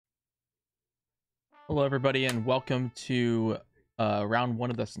Hello, everybody, and welcome to round one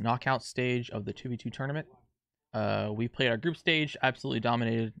of this knockout stage of the 2v2 tournament. We played our group stage, absolutely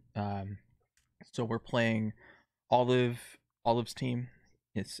dominated. So we're playing Olive's team.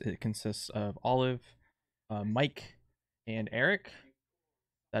 It consists of Olive, Mike, and Eric.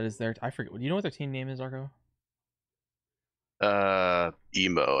 That is their. I forget. Do you know what their team name is, Arco? EMO,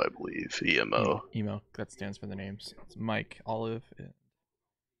 I believe. EMO. EMO. That stands for the names. It's Mike, Olive, and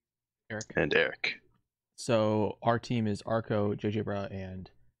Eric. And Eric. So our team is Arco, JJbruhh,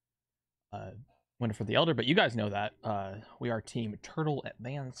 and WinifredtheElder, but you guys know that. We are Team Turtle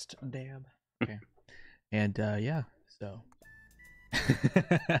Advanced. Damn. Okay. And yeah, so.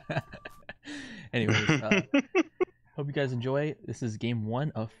 Anyways, hope you guys enjoy. This is game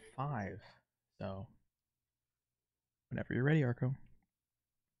 1 of 5. So, whenever you're ready, Arco.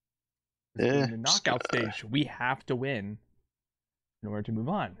 Yeah. In the knockout stage, we have to win in order to move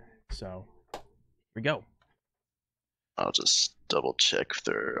on. So, here we go. I'll just double check if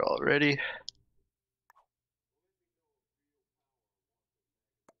they're all ready.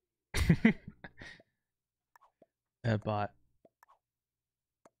 Add bot.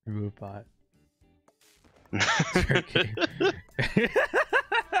 Remove bot. I'm getting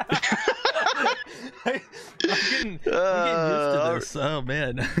used to this. Oh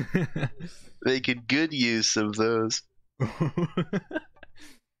man. Making good use of those.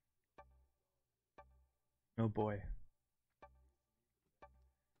 Oh boy.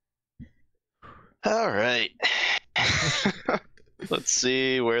 All right. Let's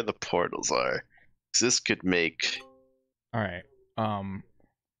see where the portals are. This could make. All right.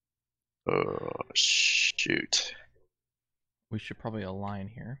 Oh shoot. We should probably align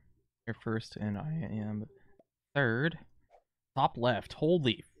here. You're first, and I am third. Top left.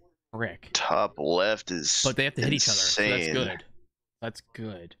 Holy frick. Top left is. But they have to hit each other. So that's insane. good. That's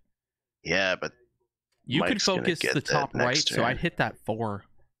good. Yeah, but you could Mike's gonna focus get the top that right, next so I'd turn. hit that 4.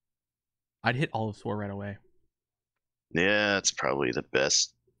 I'd hit all of 4 right away. Yeah, it's probably the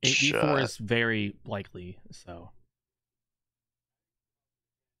best 8v4 shot. is very likely, so.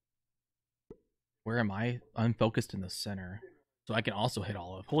 Where am I? I'm focused in the center. So I can also hit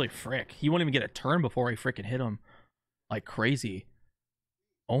Olive. Holy frick. He won't even get a turn before I freaking hit him. Like crazy.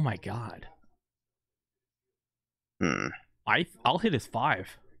 Oh my god. I'll hit his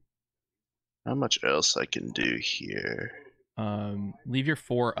 5. How much else I can do here? Leave your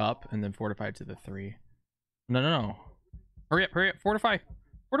 4 up and then fortify to the 3. No. Hurry up. Fortify.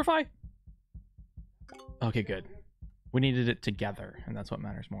 Okay, good. We needed it together, and that's what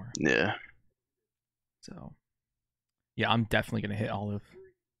matters more. Yeah. So, yeah, I'm definitely going to hit Olive.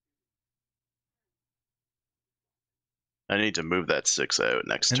 I need to move that 6 out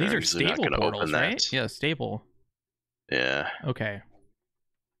next And turn. these are 'Cause they're not stable gonna portals, open right? that. Yeah, stable. Yeah. Okay.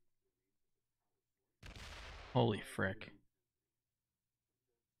 Holy frick.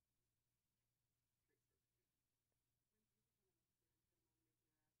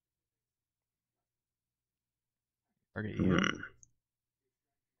 Target you.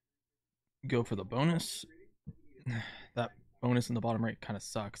 Go for the bonus. That bonus in the bottom right kind of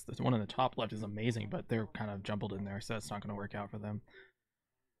sucks. The one in the top left is amazing, but they're kind of jumbled in there, so that's not going to work out for them.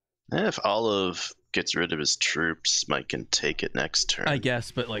 If Olive gets rid of his troops, Mike can take it next turn. I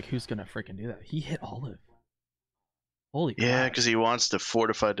guess, but like, who's going to freaking do that? He hit Olive. Holy crap. Yeah, because he wants to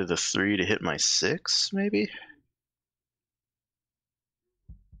fortify to the 3 to hit my 6, maybe?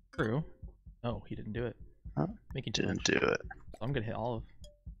 True. Oh, he didn't do it. Huh? Making too Didn't much. do it. So I'm going to hit Olive.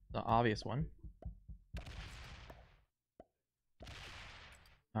 The obvious one.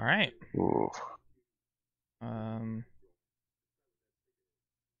 All right. Ooh.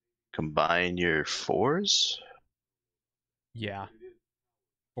 Combine your 4s? Yeah.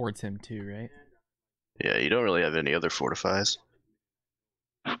 Forwards him too, right? Yeah, you don't really have any other fortifies.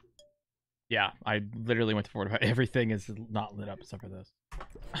 Yeah, I literally went to fortify. Everything is not lit up except for this.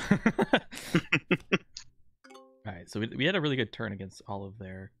 Alright, so we had a really good turn against Olive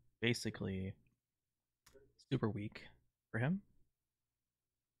there. Basically, super weak for him.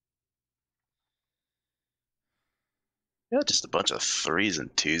 Yeah, just a bunch of 3s and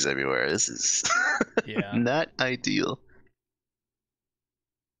 2s everywhere. This is Yeah. not ideal.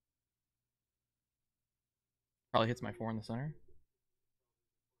 Probably hits my 4 in the center.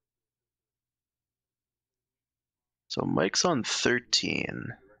 So Mike's on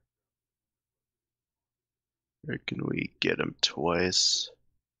 13. Or can we get him twice?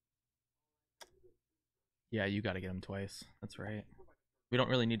 Yeah, you got to get him twice. That's right. We don't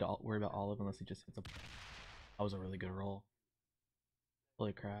really need to worry about Olive unless he just hits a... That was a really good roll.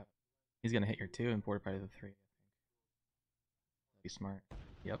 Holy crap. He's going to hit your 2 and fortify to the 3. Be smart.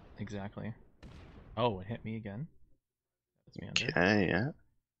 Yep, exactly. Oh, it hit me again. That's me under. Okay, yeah.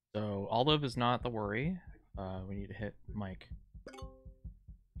 So Olive is not the worry. We need to hit Mike.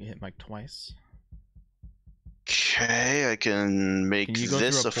 You hit Mike twice. Okay, I can make Can you go through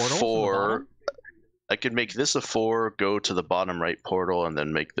this a a portal from the 4. bottom? I could make this a 4, go to the bottom right portal, and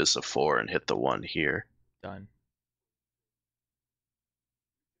then make this a 4 and hit the 1 here. Done.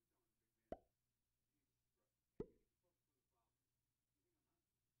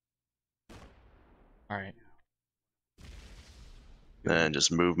 Alright. Then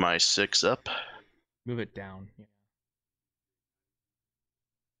just move my 6 up. Move it down. Yeah.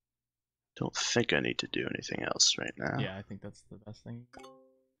 Don't think I need to do anything else right now. Yeah, I think that's the best thing.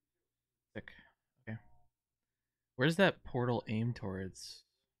 Sick. Okay. Where's that portal aimed towards?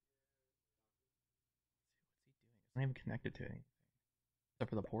 It's not even connected to anything. Except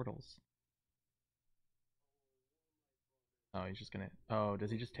for the portals. Oh, he's just gonna... Oh,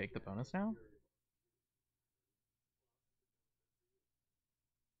 does he just take the bonus now?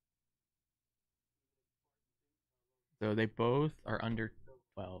 So they both are under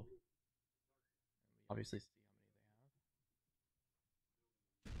 12. Obviously see how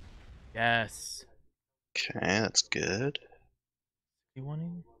many they have. Yes! Okay, that's good. You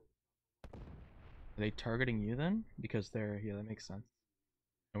wanting? Are they targeting you then? Because they're... Yeah, that makes sense.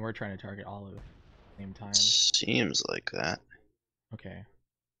 And we're trying to target Olive at the same time. Seems like that. Okay.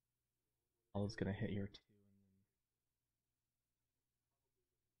 Olive's gonna hit your 2.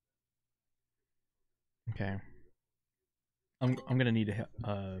 Okay. I'm gonna need to hit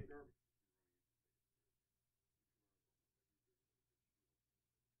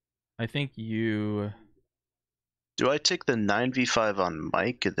I think you... Do I take the 9v5 on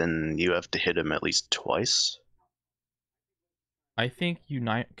Mike, and then you have to hit him at least twice? I think you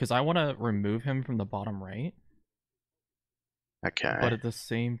because I want to remove him from the bottom right. Okay. But at the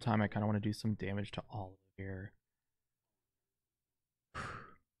same time, I kind of want to do some damage to Olive here.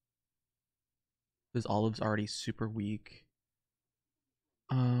 Because Olive's already super weak.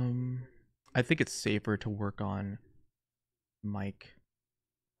 I think it's safer to work on Mike.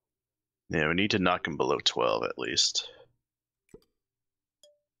 Yeah, we need to knock him below 12 at least.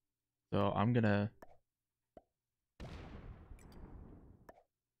 So I'm gonna...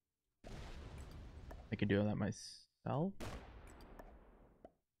 I can do that myself.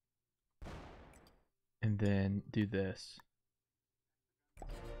 And then do this.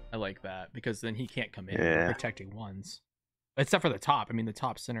 I like that, because then he can't come in. Yeah. We're protecting ones. Except for the top. I mean, the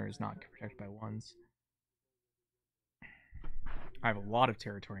top center is not protected by ones. I have a lot of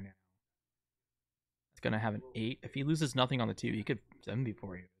territory now. It's gonna have an 8. If he loses nothing on the 2, he could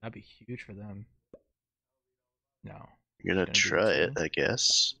 7v4 you. That'd be huge for them. No. You're gonna try it, I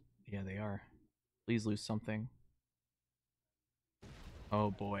guess. Yeah, they are. Please lose something.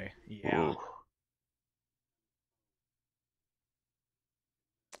 Oh boy. Yeah. Ooh.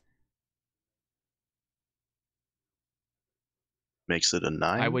 Makes it a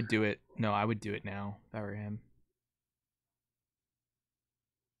 9? I would do it. No, I would do it now if I were him.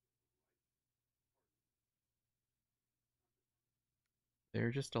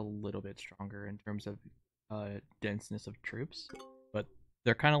 They're just a little bit stronger in terms of denseness of troops. But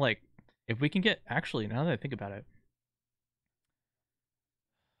they're kind of like... If we can get... Actually, now that I think about it,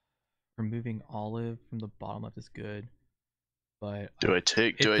 removing Olive from the bottom left is good. But do I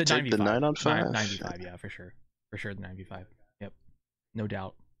take the 9 on 5? 9v5, yeah, for sure. For sure, the 9v5. Yep. No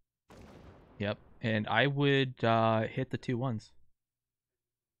doubt. Yep. And I would hit the 2 1s.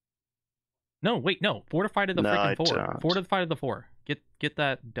 No, wait, no. Fortify to the freaking 4. Don't. Fortify to the 4. Get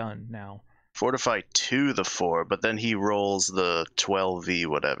that done now. Fortify to the 4, but then he rolls the 12v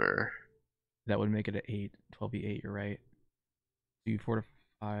whatever. That would make it an 8. 12v8, you're right. Do you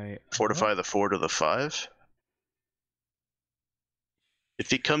fortify... Fortify the 4 to the 5? If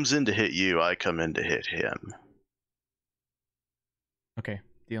he comes in to hit you, I come in to hit him. Okay,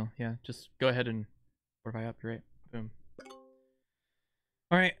 deal. Yeah, just go ahead and fortify up, you're right. Boom.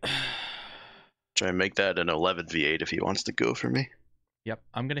 Alright. Try and make that an 11v8 if he wants to go for me. Yep,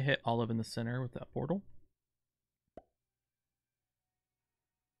 I'm gonna hit Olive in the center with that portal.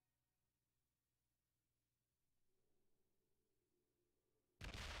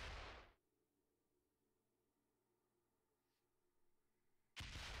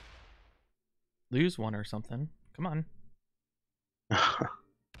 Lose 1 or something. Come on.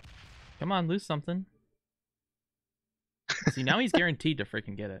 Come on, lose something. See, now he's guaranteed to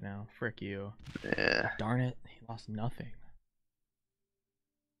freaking get it now. Frick you. Yeah. Darn it, he lost nothing.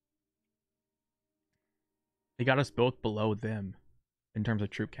 He got us both below them in terms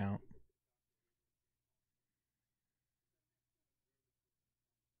of troop count.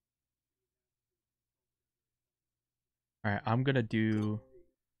 All right, I'm gonna do.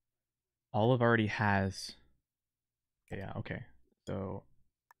 Olive already has. Yeah, okay. So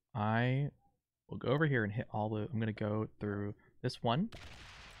I will go over here and hit Olive. I'm gonna go through this one,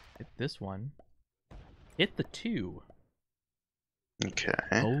 hit this one, hit the 2. Okay.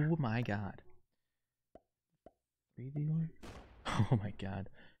 Oh my god. 3v1. Oh my god.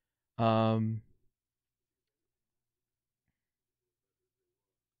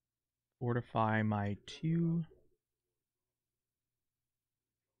 Fortify my 2.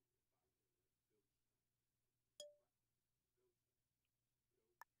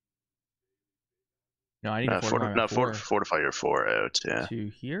 No, I need to fortify my 4. Fortify your 4 out. Yeah. To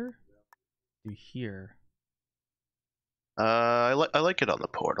here. To here. I like it on the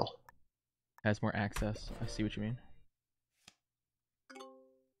portal. Has more access. I see what you mean.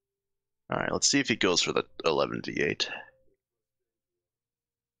 All right, let's see if he goes for the 11v8.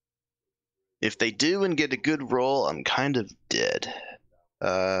 If they do and get a good roll, I'm kind of dead.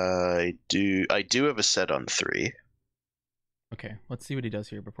 I do have a set on 3. Okay, let's see what he does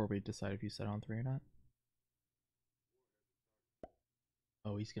here before we decide if you set on 3 or not.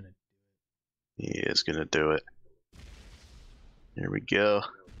 Oh, he's gonna. He is gonna do it. Here we go.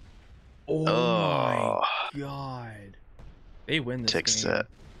 Oh my god! They win this game.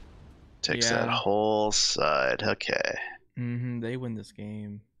 Takes that whole side. Okay. They win this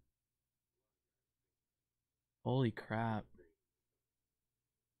game. Holy crap!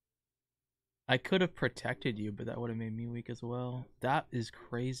 I could have protected you, but that would have made me weak as well. That is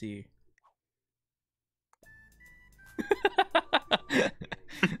crazy.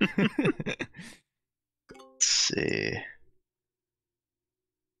 Let's see.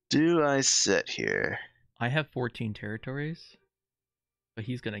 Do I sit here? I have 14 territories, but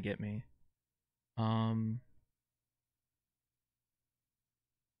he's gonna get me. I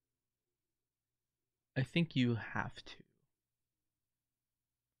think you have to.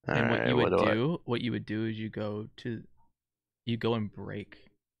 And what you would do is you go and break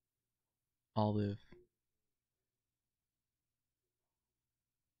Olive.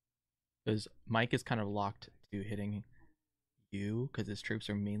 Because Mike is kind of locked to hitting you because his troops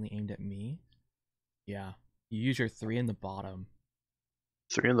are mainly aimed at me. Yeah. You use your 3 in the bottom.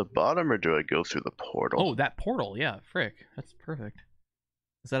 3 in the bottom, or do I go through the portal? Oh, that portal. Yeah, frick. That's perfect.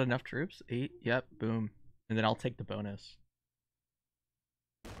 Is that enough troops? 8? Yep, boom. And then I'll take the bonus.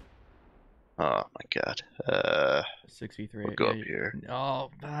 Oh my god. 6v3. We'll go up here. Oh,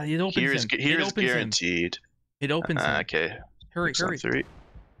 it opens him. Here is guaranteed. It opens him. Okay. Hurry. 3.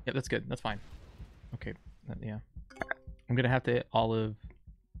 Yep, that's good. That's fine. Okay. Yeah. I'm gonna have to hit Olive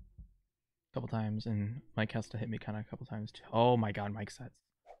a couple times, and Mike has to hit me kind of a couple times too. Oh my god, Mike sets.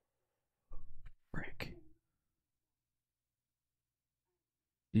 Frick.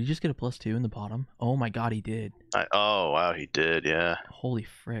 Did you just get a +2 in the bottom? Oh my god, he did. Oh wow, he did, yeah. Holy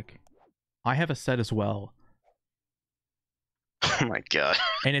frick. I have a set as well. Oh my god.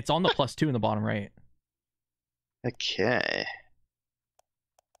 And it's on the +2 in the bottom right. Okay.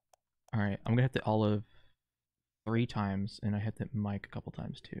 Alright, I'm gonna hit the Olive 3 times, and I hit the Mike a couple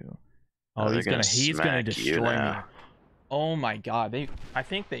times too. Oh, he's gonna destroy me. Oh my god, I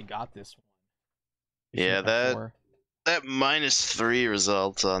think they got this one. Yeah, that -3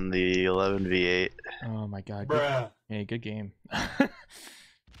 results on the 11v8. Oh my god. Bruh. Hey, good game.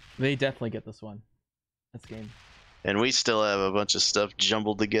 They definitely get this one. That's game. And we still have a bunch of stuff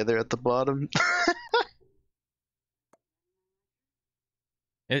jumbled together at the bottom.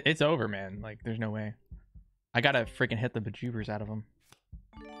 It's over, man. Like, there's no way. I gotta freaking hit the bejeebers out of them.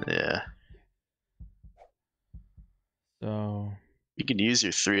 Yeah. So you can use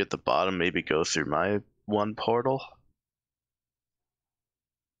your 3 at the bottom, maybe go through my 1 portal.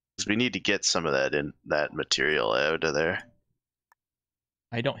 Because we need to get some of that material out of there.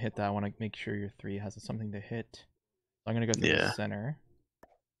 I don't hit that. I want to make sure your 3 has something to hit. So I'm gonna go through the center.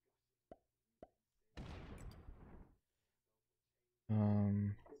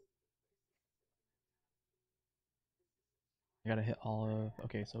 I gotta hit Olive.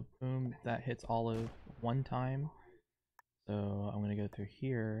 Okay, so boom, that hits Olive 1 time. So I'm gonna go through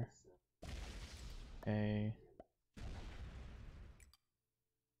here. Okay.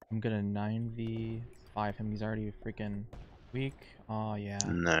 I'm gonna 9v5 him. He's already freaking weak. Oh yeah.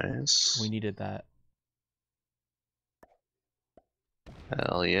 Nice. We needed that.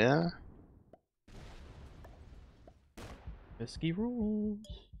 Hell yeah. Whiskey rules.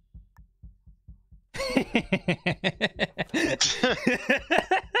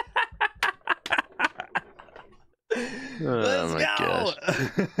 Oh my gosh.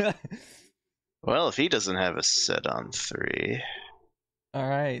 Well, if he doesn't have a set on 3. All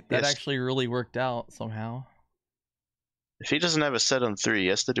right, that actually really worked out somehow. If he doesn't have a set on 3, he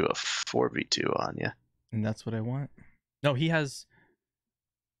has to do a 4v2 on you. And that's what I want. No, he has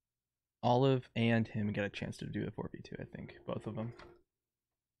Olive and him get a chance to do the 4v2, I think. Both of them.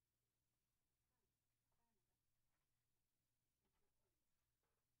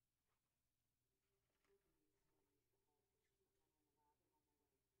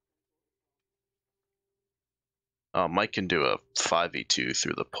 Oh, Mike can do a 5v2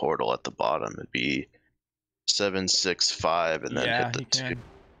 through the portal at the bottom. It'd be 7, 6, 5, and then hit the he 2. can.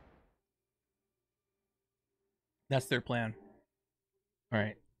 That's their plan. All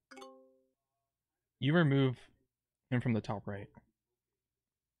right. You remove him from the top right.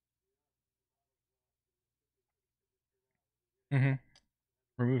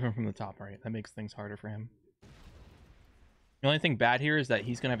 Remove him from the top right. That makes things harder for him. The only thing bad here is that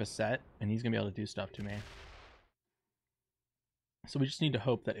he's gonna have a set and he's gonna be able to do stuff to me. So we just need to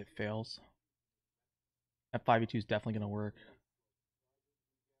hope that it fails. That 5v2 is definitely gonna work.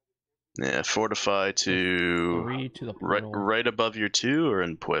 Yeah, fortify to 3 to the portal. right above your 2 or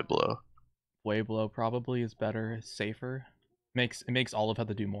in Pueblo. Pueblo probably is better, it's safer. It makes Olive have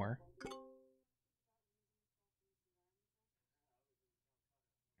to do more.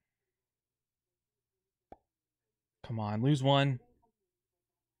 Come on, lose 1.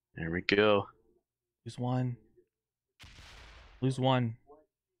 There we go. Lose 1. Lose 1.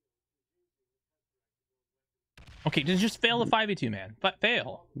 Okay, just fail the 5v2, man. But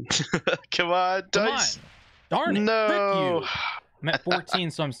fail. Come on, dice. Come on. Darn it. No. Frick you. I'm at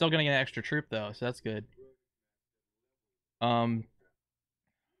 14, so I'm still gonna get an extra troop though, so that's good. I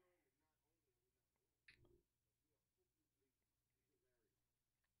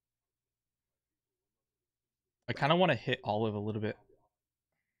kind of want to hit Olive a little bit,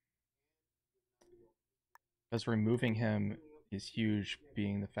 because removing him is huge,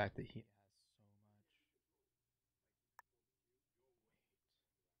 being the fact that he has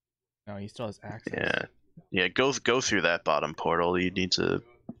so much. No, he still has access. Yeah. Go through that bottom portal. You need to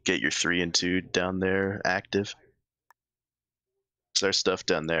get your 3 and 2 down there active. So their stuff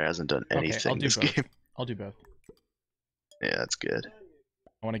down there hasn't done anything this game. I'll do both. Yeah, that's good.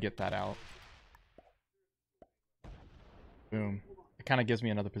 I want to get that out. Boom. It kind of gives me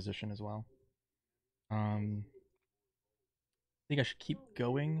another position as well. I think I should keep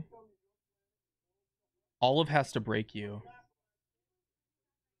going. Olive has to break you.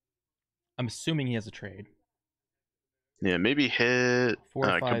 I'm assuming he has a trade. Yeah, maybe hit.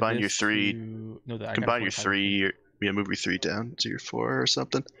 Combine your 3. No, combine your 3. Yeah, move your 3 down to your 4 or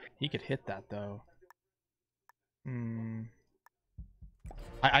something. He could hit that though.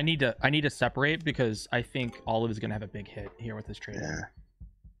 I need to separate, because I think Olive is gonna have a big hit here with his trade. Yeah.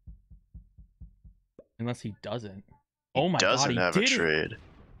 Unless he doesn't. Oh my god, doesn't have a trade.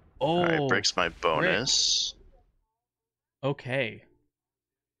 Oh, alright, breaks my bonus. Okay.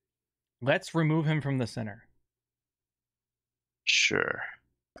 Let's remove him from the center. Sure.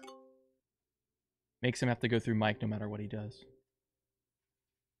 Makes him have to go through Mike no matter what he does.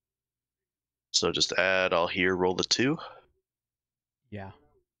 So just add all here, roll the 2. Yeah.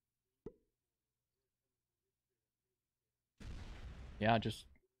 Yeah, just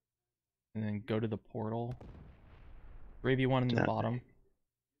and then go to the portal. 3v1 in the bottom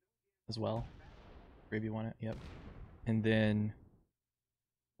as well. 3v1 it, yep. And then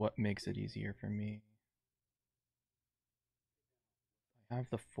what makes it easier for me? I have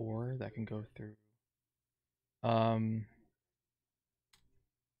the 4 that can go through. I'm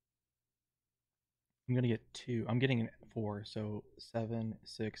gonna get 2. I'm getting 4, so 7,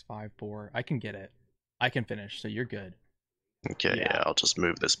 6, 5, 4. I can get it. I can finish, so you're good. Okay, yeah, I'll just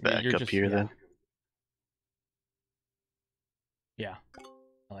move this back up here then. Yeah,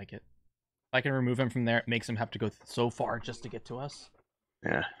 I like it. If I can remove him from there, it makes him have to go so far just to get to us.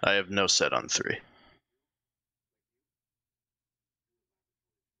 Yeah, I have no set on 3.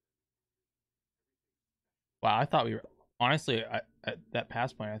 Wow, I thought we were... Honestly, at that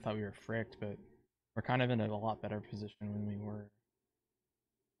pass point, I thought we were fricked, but we're kind of in a lot better position than we were.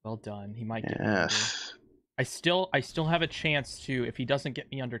 Well done. He might get me under. I still have a chance to, if he doesn't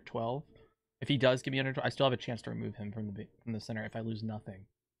get me under 12, if he does get me under 12, I still have a chance to remove him from the center if I lose nothing.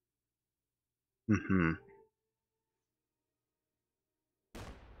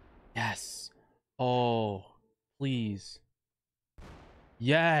 Yes. Oh, please.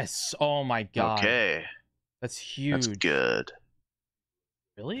 Yes. Oh my god. Okay. That's huge. That's good.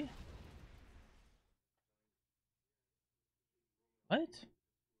 Really? What?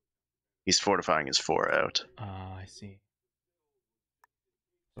 He's fortifying his 4 out. Ah, I see.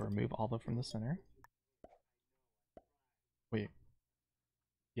 So remove Olive from the center. Wait.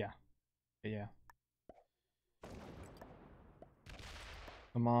 Yeah. Yeah.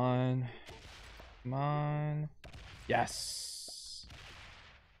 Come on. Come on. Yes.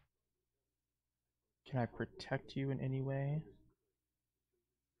 Can I protect you in any way?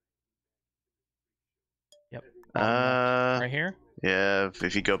 Yep. Right here? Yeah,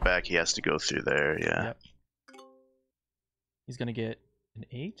 if you go back, he has to go through there, yeah. Yep. He's gonna get an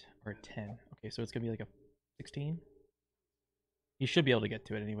 8 or a 10. Okay, so it's gonna be like a 16. He should be able to get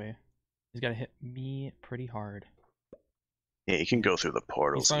to it anyway. He's gotta hit me pretty hard. Yeah, you can go through the He's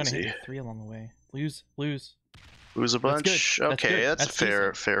portals probably gonna easy. hit you 3 along the way. Lose. Lose a bunch? That's good. Okay, that's a fair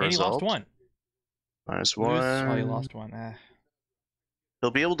and result. he lost 1. Minus Lose. 1. Oh, he lost 1.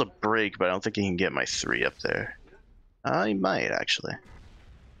 He'll be able to break, but I don't think he can get my 3 up there. He might, actually.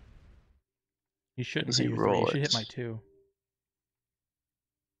 He shouldn't Does hit he your 3. roll He should it? hit my 2.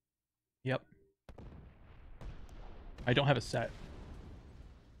 Yep. I don't have a set.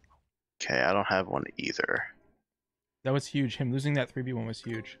 Okay, I don't have one either. That was huge. Him losing that 3v1 was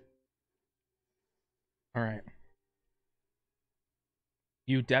huge. All right.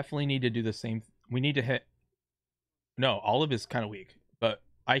 You definitely need to do the same. We need to hit. No, Olive is kind of weak, but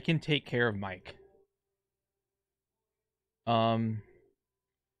I can take care of Mike. Well,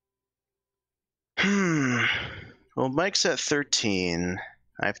 Mike's at 13.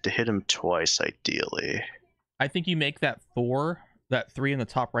 I have to hit him twice, ideally. I think you make that 3 in the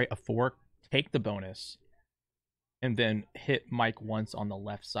top right a 4. Take the bonus, and then hit Mike once on the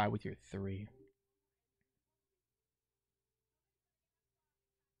left side with your 3.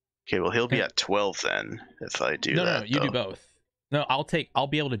 Okay, well, he'll be at 12 then, if I do that. No, you do both. No, I'll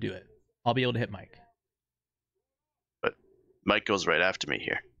be able to do it. I'll be able to hit Mike. But Mike goes right after me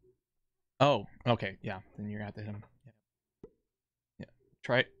here. Oh, okay, yeah. Then you're gonna have to hit him. Yeah.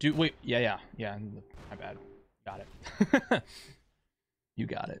 Try it. Wait. Yeah. My bad. Got it. You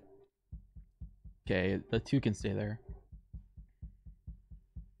got it. Okay, the 2 can stay there.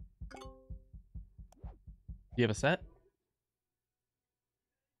 Do you have a set?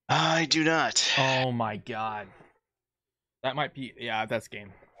 I do not. Oh my god. That might be, yeah, that's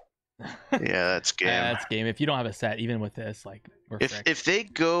game. Yeah, that's game. That's game. If you don't have a set, even with this, like, we're if they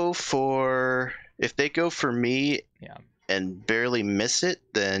go for me, yeah, and barely miss it,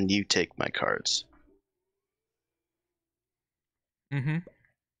 then you take my cards. Mm-hmm.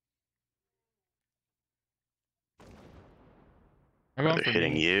 They're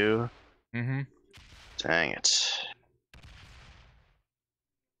hitting you. Mm-hmm. Dang it.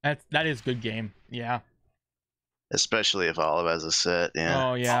 That is good game. Yeah. Especially if Olive has a set, yeah.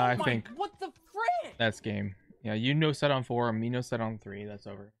 Oh yeah, I think What the frick? that's game. Yeah, you no set on 4, me no set on 3. That's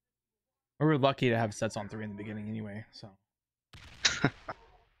over. We were lucky to have sets on 3 in the beginning anyway, so.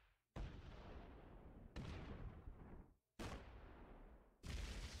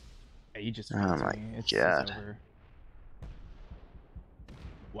 Yeah, you just. Oh my it's god. over.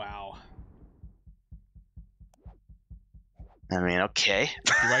 Wow. I mean, okay.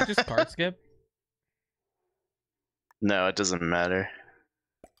 Do I just card skip? No, it doesn't matter.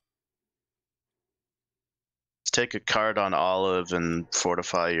 Let's take a card on Olive and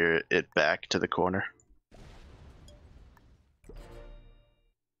fortify it back to the corner.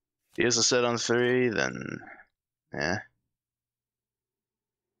 If he has a set on 3, then yeah.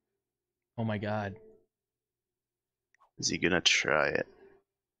 Oh my god. Is he gonna try it?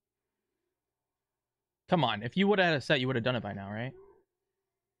 Come on, if you would have had a set, you would have done it by now, right?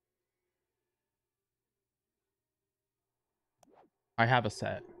 I have a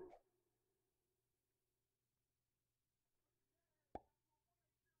set.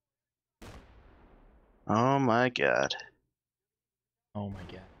 Oh my god. Oh my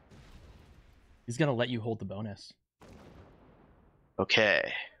god. He's gonna let you hold the bonus.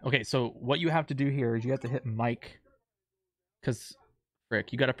 Okay. Okay, so what you have to do here is you have to hit Mike. Because,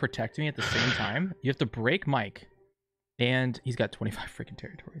 frick, you gotta protect me at the same time. You have to break Mike. And he's got 25 freaking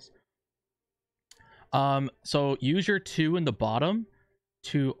territories. So use your 2 in the bottom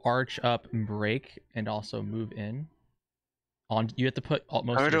to arch up and break and also move in. You have to put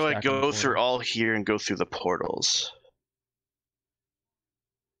most How of your do I stack on the go board. through all here and go through the portals?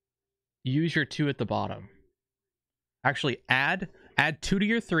 Use your 2 at the bottom. Actually, add 2 to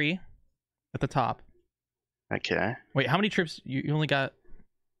your 3 at the top. Okay. Wait, how many troops you only got?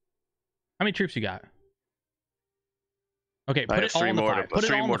 How many troops you got? Okay, put it all in the 5. Put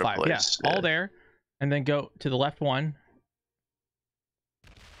it all in the 5. Yeah, all there, and then go to the left 1.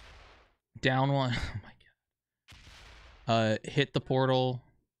 Down 1. Oh my god. Hit the portal,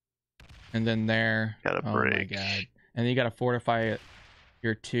 and then there. Gotta break. Oh my god. And then you gotta fortify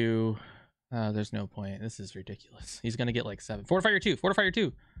your 2. There's no point. This is ridiculous. He's gonna get like 7. Fortify your 2. Fortify your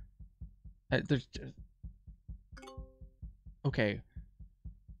 2. There's just... Okay.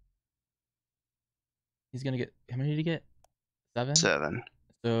 He's gonna get. How many did he get? 7. 7.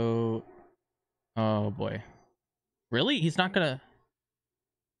 So, oh boy, really? He's not gonna.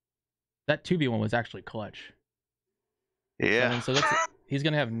 That 2v1 was actually clutch. Yeah. 7, so that's. He's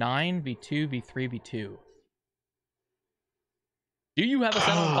gonna have 9 v2 v3 v2. Do you have a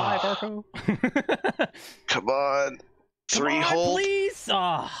 7-5, Arco? Come on. 3 Come on, hold. please.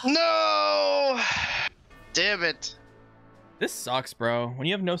 Oh. No. Damn it. This sucks, bro. When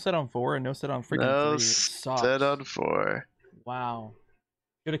you have no set on 4 and no set on freaking No 3, it sucks. set on 4. Wow.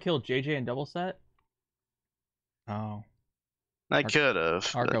 Should have killed JJ in double set. Oh. I could have.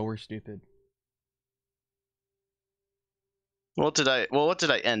 Arco, we're stupid. What did I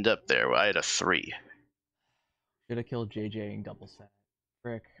end up there? I had a 3. Should have killed JJ in double set.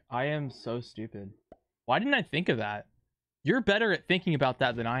 Frick. I am so stupid. Why didn't I think of that? You're better at thinking about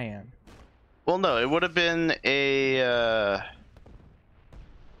that than I am. Well, no, it would have been a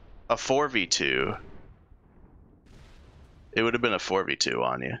 4v2. It would have been a 4v2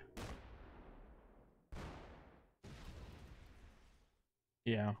 on you.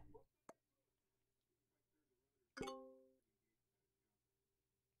 Yeah.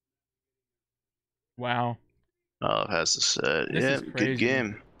 Wow. Oh, it has the set. This Yeah, is good crazy.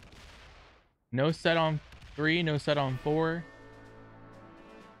 game. No set on 3, no set on 4.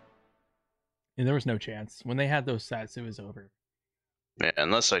 And there was no chance. When they had those sets, it was over. Yeah,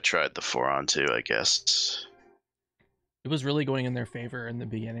 unless I tried the 4-on-2, I guess. It was really going in their favor in the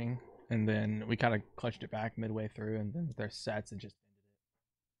beginning, and then we kind of clutched it back midway through, and then with their sets, it just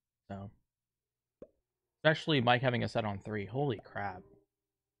ended it. So, especially Mike having a set on 3. Holy crap.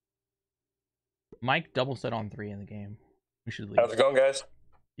 Mike double set on 3 in the game. We should leave. How's it going, guys?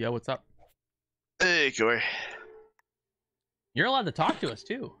 Yo, what's up? Hey, Corey. You're allowed to talk to us,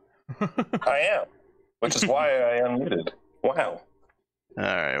 too. I am, which is why I unmuted. Wow.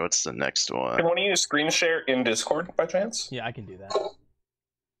 Alright, what's the next one? Can one of you screen share in Discord by chance? Yeah, I can do that.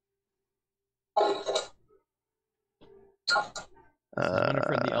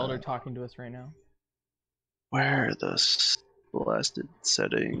 Winifred the Elder talking to us right now. Where are those blasted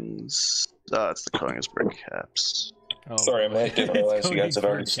settings? Oh, it's the Koenigsberg caps. Oh, Sorry, I didn't realize you guys had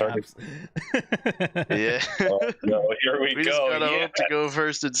already started. Yeah. Oh, no, here we We go. just gotta Yeah. hope to go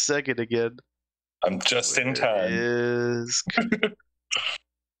first and second again. I'm just in Where time. is... if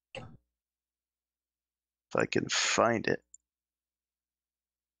I can find it.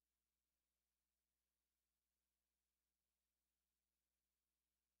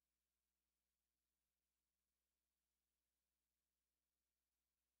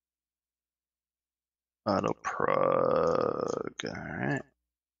 Auto prog. Alright.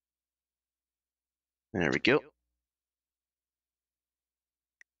 There we go.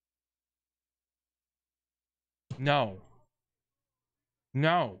 No.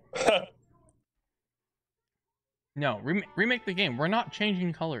 No. No. Remake the game. We're not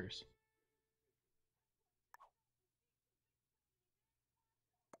changing colors.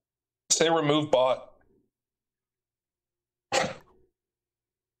 Say remove bot.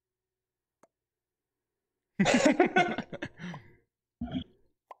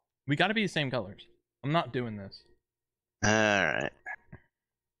 We gotta be the same colors. I'm not doing this. Alright.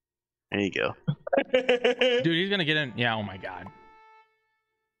 There you go. Dude, he's gonna get in. Yeah, oh my god.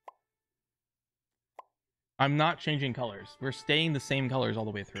 I'm not changing colors. We're staying the same colors all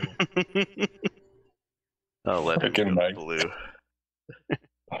the way through. I'll let him Freaking go Mike. blue.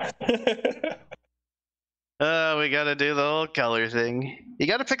 We gotta do the whole color thing. You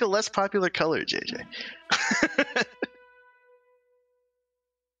gotta pick a less popular color, JJ.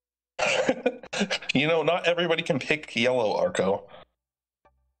 You know, not everybody can pick yellow, Arco.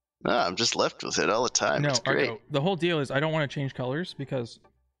 No, I'm just left with it all the time. No, It's great. Arco, the whole deal is I don't want to change colors because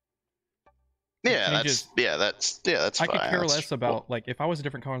Yeah, changes- that's I fine. could care That's- less about, like, if I was a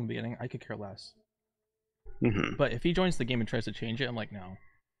different color in the beginning, I could care less. Mhm. But if he joins the game and tries to change it, I'm like, no.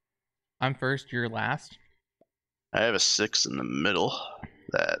 I'm first, you're last. I have a 6 in the middle.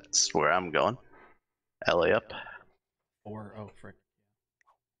 That's where I'm going. LA up. Or, oh, frick.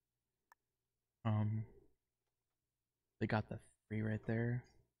 They got the 3 right there.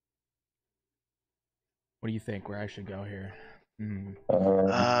 What do you think where I should go here?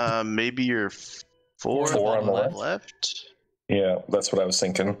 Maybe you're 4 Four on on the the left. Yeah, that's what I was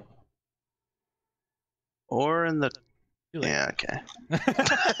thinking. Or in the... Too late. Yeah, okay.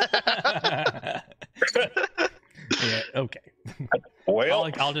 Yeah, okay.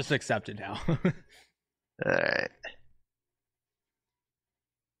 Well, I'll just accept it now. Alright.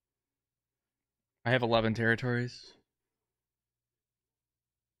 I have 11 territories.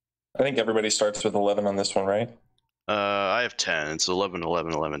 I think everybody starts with 11 on this one, right? I have 10. It's 11,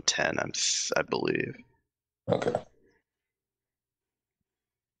 11, 11, 10, I believe. Okay.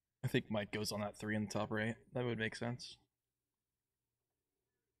 I think Mike goes on that 3 in the top right. That would make sense.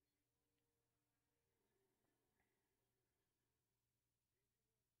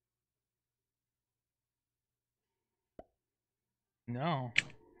 No.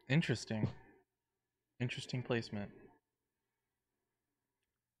 Interesting. Interesting placement.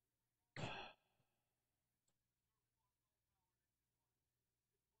 I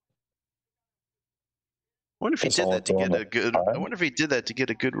wonder if he It's did all that to get going a good. up I wonder if he did that to get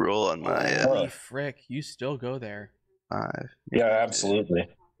a good roll on my Holy frick, you still go there. 5. Yeah, absolutely.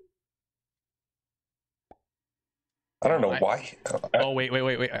 I don't know why. Oh, wait.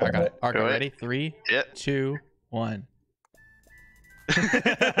 I got it. Arco, Right. ready? 3, Yep. 2, 1.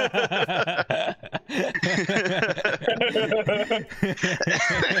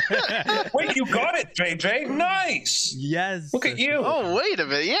 Wait, you got it, JJ. Nice. Yes. Look at you. Oh, wait a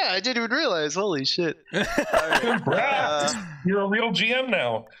minute. Yeah, I didn't even realize. Holy shit. Congrats. You're a real GM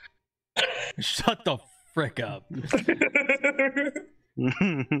now. Shut the frick up.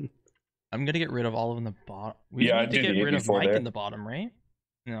 I'm gonna get rid of Olive in the bottom. We Yeah, I need to did get the rid of 84 Mike there. in the bottom, right?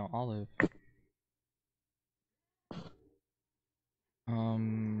 No, Olive.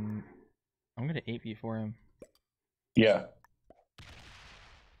 I'm gonna 8B for him. Yeah.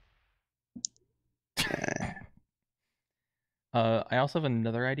 I also have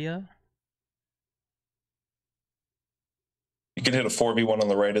another idea. You could hit a 4v1 on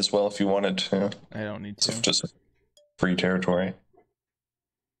the right as well if you wanted to. I don't need It's to. just free territory.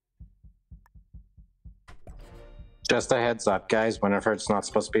 Just a heads up, guys. Winifred's not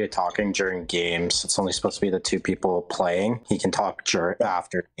supposed to be talking during games. It's only supposed to be the 2 people playing. He can talk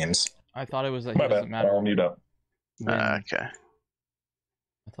after games. I thought it was that My he bad. doesn't matter. I'll mute up. When, Okay. I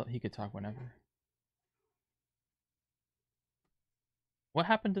thought he could talk whenever. What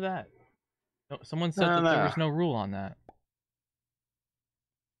happened to that? No, someone said that there was no rule on that.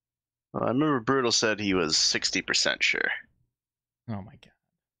 Well, I remember Brutal said he was 60% sure. Oh my god.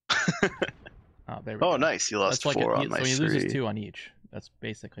 Oh, there we go. Oh, nice. You lost That's 4 on my so he 3. loses 2 on each. That's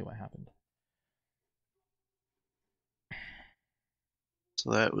basically what happened.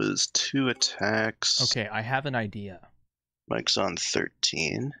 So that was 2 attacks. Okay, I have an idea. Mike's on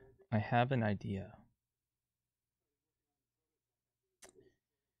 13. I have an idea.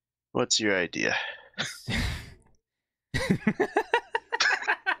 What's your idea?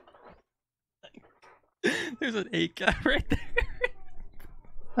 There's an 8 guy right there.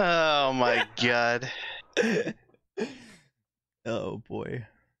 Oh my god. Oh boy.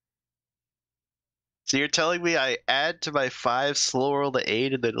 So you're telling me I add to my 5, slow roll to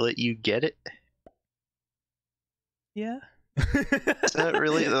 8, and then let you get it? Yeah. Is that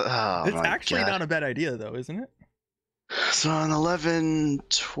really? Oh It's my actually god. not a bad idea though, isn't it? So on 11,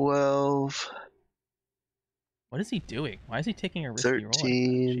 12, What is he doing? Why is he taking a risky roll? Like that?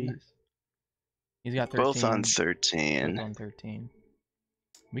 13. Jeez. He's got 13. Both on 13. Both on 13.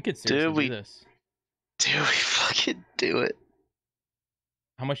 We could seriously do this. Do we fucking do it?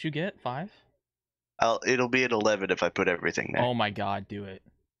 How much you get? 5? It'll be at 11 if I put everything there. Oh my god, do it.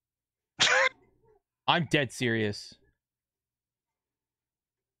 I'm dead serious.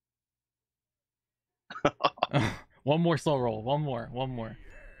 One more slow roll. One more. One more.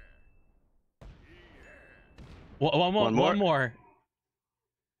 One more.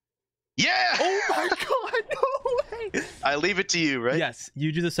 Yeah! Oh my god, no way! I leave it to you, right? Yes,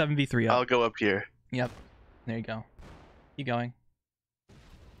 you do the 7v3 up. I'll go up here. Yep. There you go. Keep going.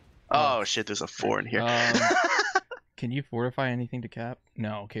 Oh shit, there's a 4 in here. Can you fortify anything to cap?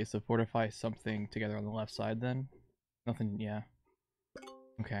 No. Okay, so fortify something together on the left side then. Nothing. Yeah.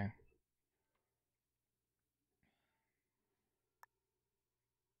 Okay.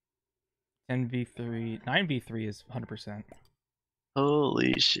 V3, 9v3 is 100%.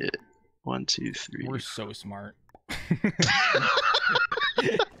 Holy shit. 1, 2, 3. We're so smart.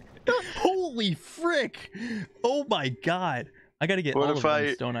 Holy frick! Oh my god! I gotta get all of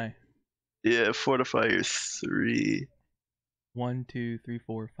those, don't I? Yeah, fortify your 3. 1, 2, 3,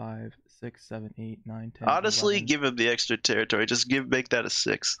 4, 5, 6, 7, 8, 9, 10. Honestly, 11. give him the extra territory. Just make that a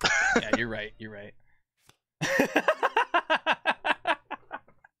 6. Yeah, you're right. You're right.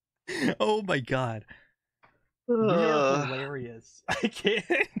 Oh my god. You're hilarious. I can't.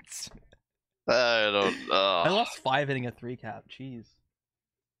 I don't know. I lost 5 hitting a 3 cap. Jeez.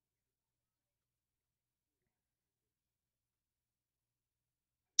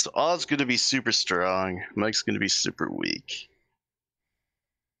 So Oz gonna be super strong. Mike's gonna be super weak.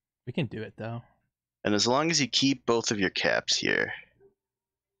 We can do it though. And as long as you keep both of your caps here.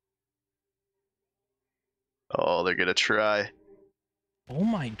 Oh, they're gonna try. Oh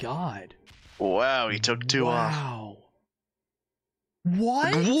my god. Wow, he took 2 off. Wow.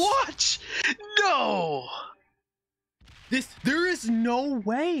 What? What? No! There is no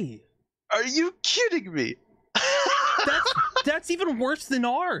way. Are you kidding me? That's even worse than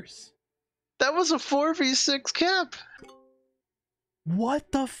ours. That was a 4v6 cap.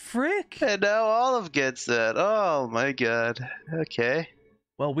 What the frick? And now Olive gets that. Oh my god. Okay.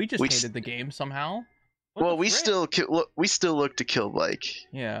 Well, we just We hated the game somehow. What Well, the frick? we still look to kill Mike.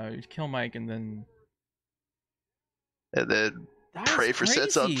 Yeah, you kill Mike and then And that is pray for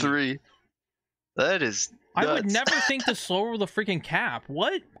sets on crazy. 3. That is nuts. I would never think to slow the freaking cap.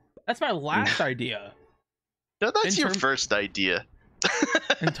 What? That's my last idea. No, that's in your term- first idea.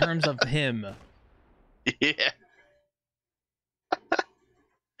 In terms of him. Yeah.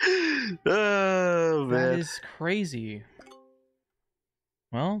 Oh man. That is crazy.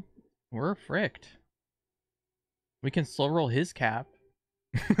 Well, we're fricked. We can slow roll his cap.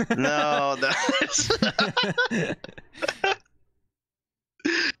 No,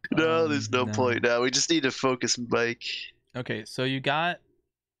 no, there's no point now. We just need to focus Mike. Okay, so you got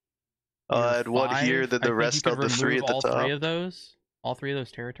I had one here, then I the think rest you of could the 3 at the remove top. all three of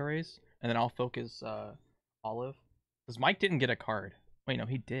those territories, and then I'll focus Olive. Because Mike didn't get a card. Wait, no,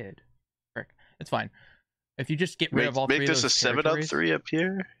 he did. Frick. It's fine. If you just get rid of all three of those this a territories... 7-on-3 up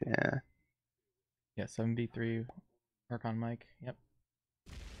here? Yeah. Yeah, 7v3 Archon Mike. Yep.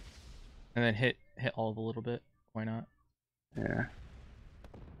 And then hit Olive a little bit. Why not? Yeah.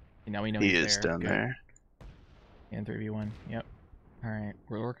 Okay, now we know He he's is there. down Good. there. And 3v1. Yep. Alright,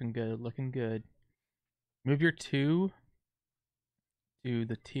 we're looking good, looking good. Move your 2 to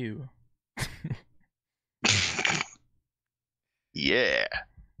the 2. Yeah.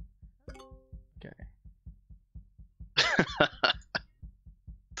 Okay.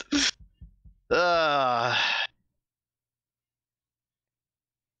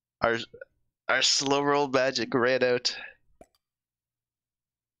 Our slow roll magic ran out.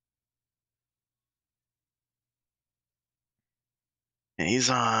 And he's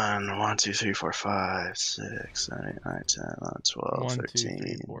on 1, 2, 3, 4, 5, 6, 7, 8, 9, 10, 11, 12, 1, 2, 13.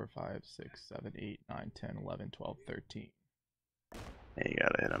 3, 4, 5, 6, 7, 8, 9, 10, 11, 12, 13. Yeah, you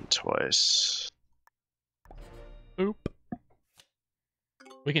gotta hit him twice. Oop.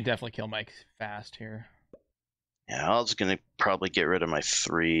 We can definitely kill Mike fast here. Yeah, I was gonna probably get rid of my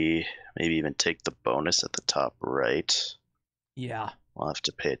 3, maybe even take the bonus at the top right. Yeah. We'll have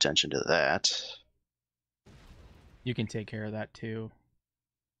to pay attention to that. You can take care of that too.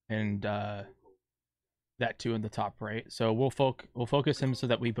 And that 2 in the top right. So we'll focus him so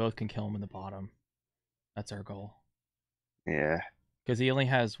that we both can kill him in the bottom. That's our goal. Yeah. Because he only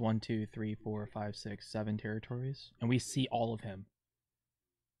has 1, 2, 3, 4, 5, 6, 7 territories. And we see all of him.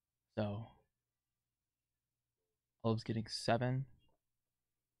 So Olive's getting 7.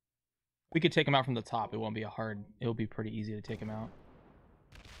 We could take him out from the top. It won't be it'll be pretty easy to take him out.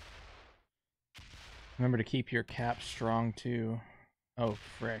 Remember to keep your cap strong too. Oh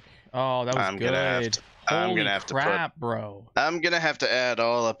frick. Oh, that was good. I'm gonna have crap, bro. I'm gonna have to add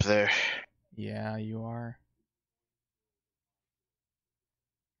all up there. Yeah, you are.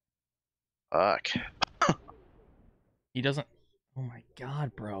 Fuck. He doesn't. Oh my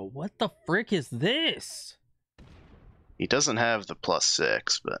god, bro. What the frick is this? He doesn't have the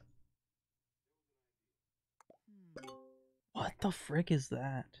 +6, but What the frick is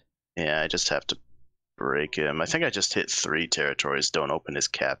that? yeah, I just have to break him. I think I just hit 3 territories. Don't open his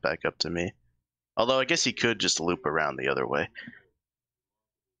cap back up to me. Although I guess he could just loop around the other way.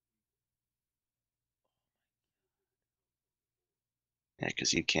 Yeah,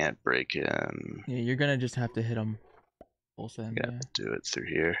 because you can't break him. Yeah, you're gonna just have to hit him full send, You have to do it through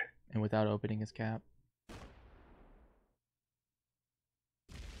here. and without opening his cap.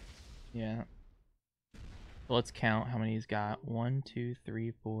 Yeah. So let's count how many he's got. 1, 2,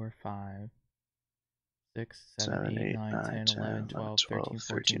 3, 4, 5, 6, 7, 8, 9, 10, 11, 12,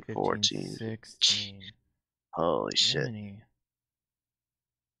 13, 14, 15, 16. Holy shit. Many.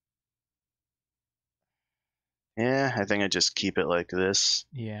 Yeah, I think I just keep it like this.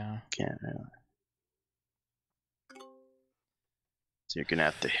 Yeah. Can't really. So you're gonna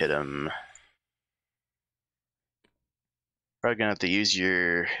have to hit him. Probably gonna have to use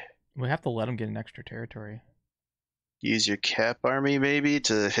your We have to let him get an extra territory. cap army maybe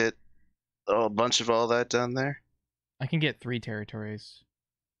to hit a bunch of all that down there. I can get 3 territories.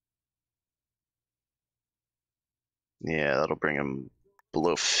 Yeah, that'll bring him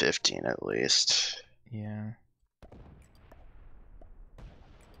below 15 at least. Yeah.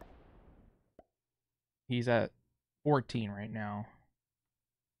 He's at 14 right now.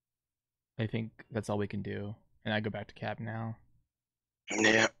 I think that's all we can do. And I go back to cap now.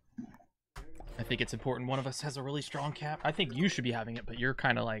 Yeah. I think it's important one of us has a really strong cap. I think you should be having it, but you're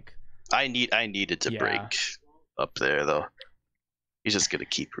kind of like... I needed to break up there, though. He's just gonna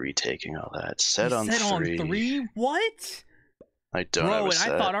keep retaking all that. Set on 3. What? I don't have a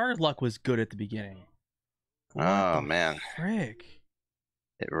set. I thought our luck was good at the beginning. Oh, man. Frick.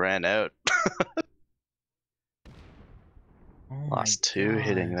 It ran out. Lost 2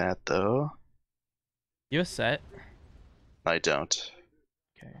 hitting that, though. You have a set? I don't.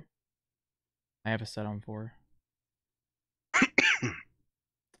 Okay. I have a set on 4.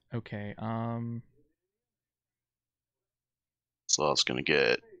 Okay, So I was gonna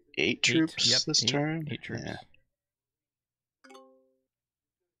get 8 troops this turn? 8 troops. Yeah.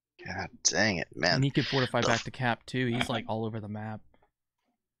 God dang it, man. And he can fortify back to cap, too. He's, like, all over the map.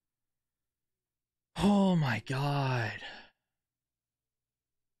 Oh, my God.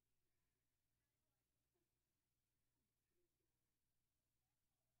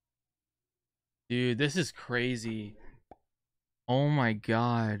 Dude, this is crazy. Oh my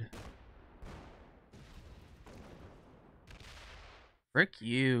god. Frick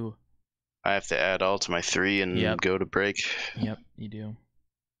you. I have to add all to my 3 and go to break. Yep, you do.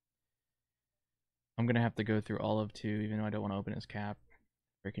 I'm gonna have to go through all of 2, even though I don't want to open his cap.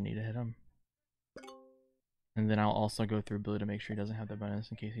 Freaking need to hit him. And then I'll also go through blue to make sure he doesn't have the bonus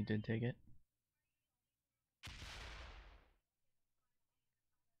in case he did take it.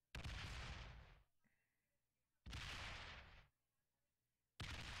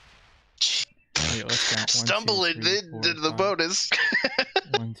 Wait, let's count. Stumble into the bonus.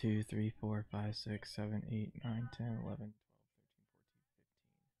 1, 2, 3, 4, 5, 6, 7, 8, 9, 10, 11, 12, 13, 14, 15.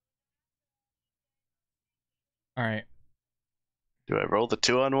 Alright. Do I roll the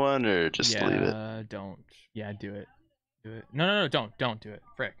 2-on-1 or just leave it? Don't. Yeah, do it. Do it. No, don't. Don't do it.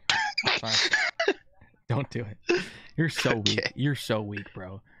 Frick. Fine. Don't do it. You're so weak. You're so weak,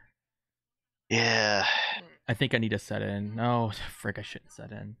 bro. Yeah. I think I need to set in. No, frick, I shouldn't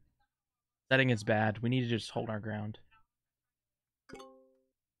set in. Setting is bad. We need to just hold our ground.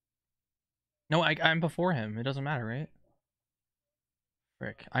 No, I'm before him. It doesn't matter, right?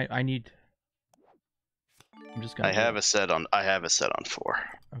 Frick. I need... I'm just gonna... I have a set on 4.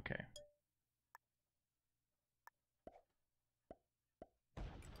 Okay.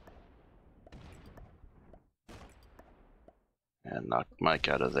 And knock Mike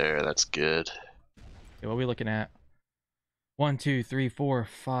out of there. That's good. Okay, what are we looking at? 1, 2, 3, 4,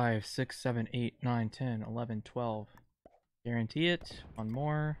 5, 6, 7, 8, 9, 10, 11, 12. Guarantee it. One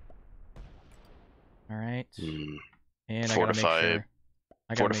more. All right. And fortify.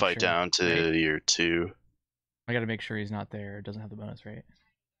 Fortify down to your 2. I gotta make sure he's not there. It doesn't have the bonus, right?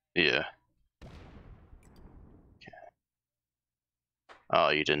 Yeah. Okay. Oh,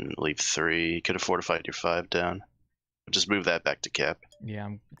 you didn't leave 3. You could have fortified your 5 down. Just move that back to cap. Yeah,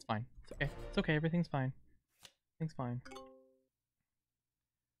 it's fine. It's okay. It's okay. Everything's fine. Everything's fine.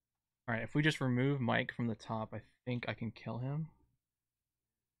 Alright, if we just remove Mike from the top, I think I can kill him.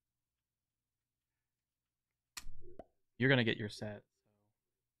 You're gonna get your set.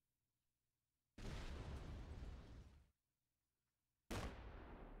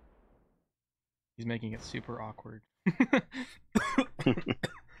 He's making it super awkward.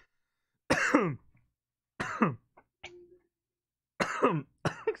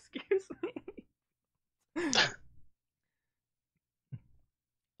 Excuse me.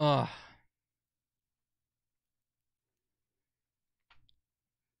 I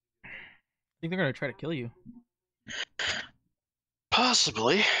think they're gonna try to kill you.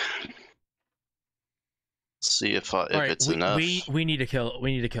 Possibly. See if it's enough. We need to kill.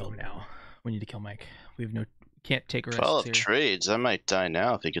 We need to kill him now. We need to kill Mike. We have no. Can't take risks. Fall of trades. I might die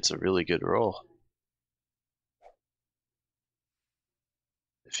now if he gets a really good roll.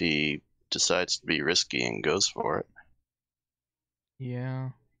 If he decides to be risky and goes for it. Yeah.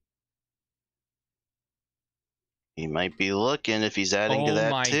 He might be looking if he's adding to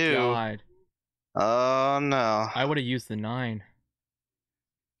that too. Oh my god. Oh no. I would have used the 9.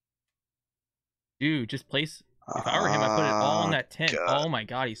 Dude, just place. If I were him, I put it all in that 10. God. Oh my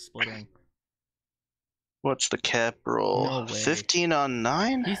god, he's splitting. What's the cap roll? No way. 15 on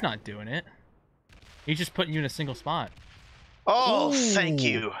 9? He's not doing it. He's just putting you in a single spot. Oh, ooh. Thank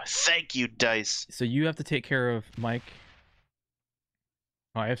you. Thank you, Dice. So you have to take care of Mike.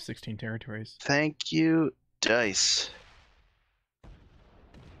 Oh, I have 16 territories. Thank you, Dice.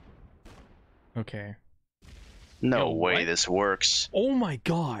 Okay. No way this works. Oh my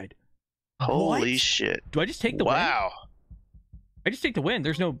god. Holy shit. Do I just take the win? Wow. I just take the win.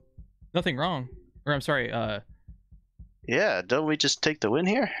 There's nothing wrong. Or I'm sorry, yeah, don't we just take the win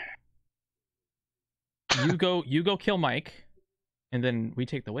here? you go kill Mike, and then we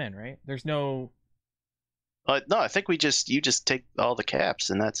take the win, right? There's no. No, I think you just take all the caps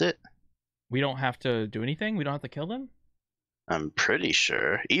and that's it. We don't have to do anything. We don't have to kill them. I'm pretty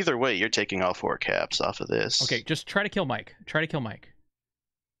sure. Either way, you're taking all 4 caps off of this. Okay, just try to kill Mike. Try to kill Mike.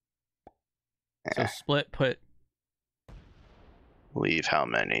 So Eh. split. Put Leave how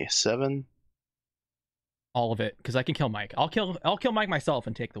many? 7? all of it, because I can kill Mike. I'll kill Mike myself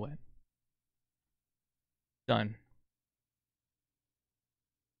and take the win. Done.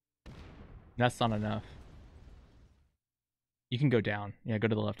 That's not enough. You can go down. Yeah, go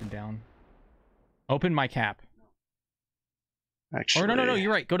to the left and down. Open my cap. Actually. Or no,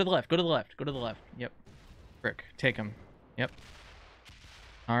 you're right. Go to the left. Go to the left. Go to the left. Yep. Frick. Take him. Yep.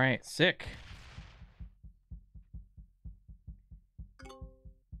 All right. Sick.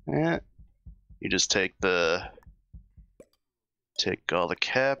 Yeah. You just take all the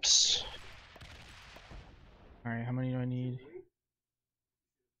caps. All right. How many do I need?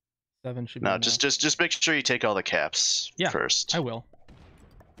 7 should be No, enough. just make sure you take all the caps first. I will.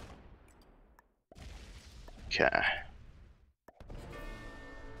 Okay.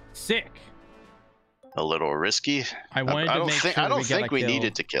 Sick. A little risky. I wanted to make sure I don't we got a think we kill.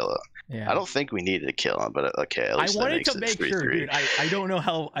 needed to kill him. Yeah. I don't think we needed to kill him, but okay, at least I wanted that to makes make it 3-3. sure, dude. I don't know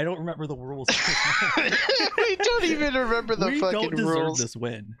how. I don't remember the rules. We don't even remember the we fucking don't deserve rules. this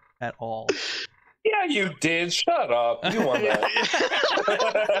win at all. Yeah, you did. Shut up. You won that.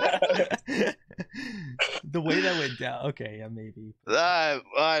 The way that went down. Okay, yeah, maybe.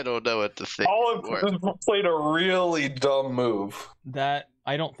 I don't know what to think. Olive anymore. played a really dumb move. That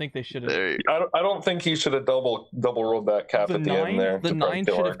I don't think they should have. There you I don't think he should have double rolled that cap The at the end there. the to try to 9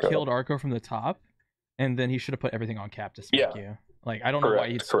 kill should have Arco. killed Arco from the top, and then he should have put everything on cap to smack you. Like I don't know why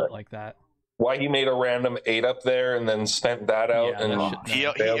Correct, he'd split correct. like that. Why he made a random 8 up there and then spent that out Yeah, and that should- He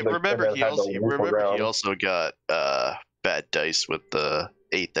failed to- remember and he then had to also loop around. he also got bad dice with the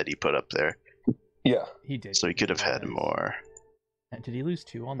 8 that he put up there, Yeah. He did. so he could have had Yes. more. And did he lose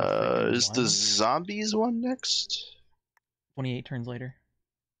 2 on the freaking Is the one? zombies one next? 28 turns later?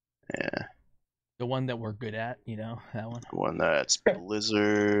 Yeah, The one that we're good at, you know, that one. one that's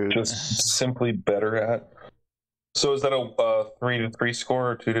Blizzard. Just simply better at. So is that a 3-3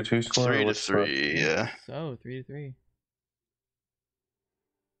 score or 2-2 score? 3-3. Yeah. So 3-3.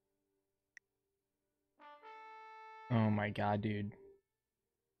 Oh my god, dude.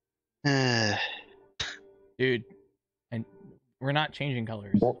 Dude, and we're not changing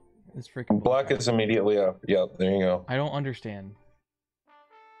colors. Well, It's freaking Black bullcrap. is immediately up. Yep, there you go. I don't understand.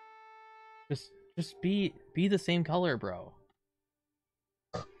 Just be the same color, bro.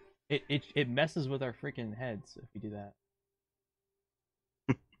 It messes with our freaking heads if you do that.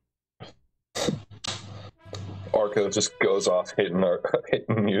 Arco just goes off hitting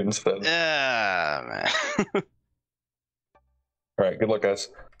you instead. Yeah, man. All right, good luck, guys.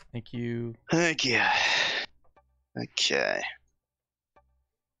 Thank you. Thank you. Okay.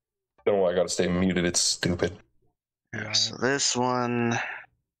 Don't know why I gotta stay muted. It's stupid. Yeah, so this one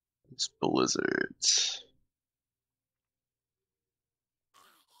is Blizzards.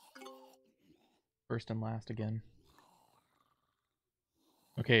 First and last again.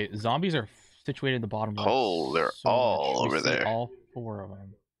 Okay, zombies are situated at the bottom left. Oh, they're so all much. We over see there. All 4 of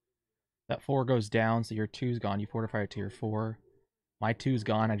them. That 4 goes down, so your 2's gone. You fortify it to your 4. My 2's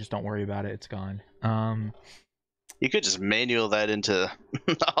gone. I just don't worry about it. It's gone. You could just manual that into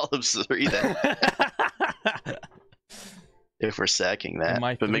Olive's 3 then. If we're sacking that.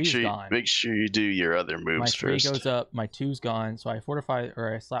 my But make 3's sure gone. you do your other moves My 3 first. goes up. My 2's gone. So I fortify,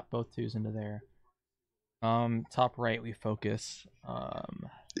 or I slap both 2's into there. Top right, we focus.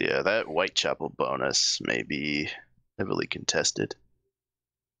 Yeah, that Whitechapel bonus may be heavily contested.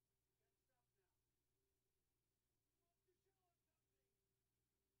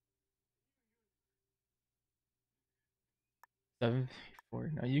 Seven,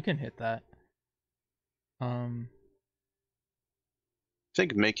 4. No, you can hit that. I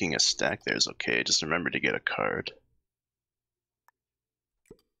think making a stack there is okay. Just remember to get a card.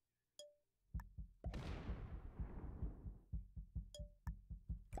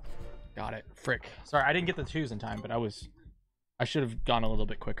 Got it. Frick. Sorry, I didn't get the 2's in time, but I should have gone a little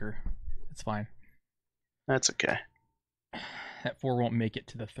bit quicker. It's fine. That's okay. That 4 won't make it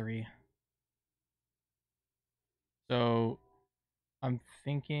to the 3. So I'm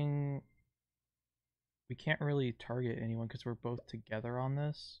thinking we can't really target anyone because we're both together on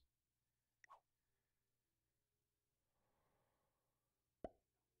this.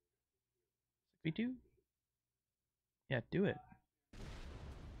 We do? Yeah, do it.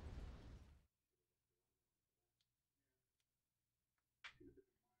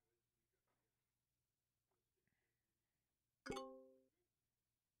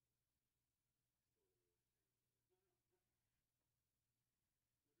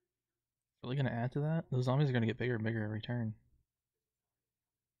 Really gonna add to that? Those zombies are gonna get bigger and bigger every turn.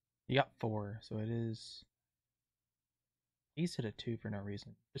 You got 4, so it is. Please hit a 2 for no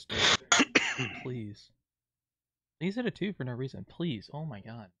reason. Just do it. Please. Please hit a 2 for no reason. Please. Oh my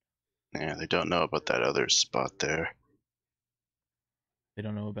god. Yeah, they don't know about that other spot there. They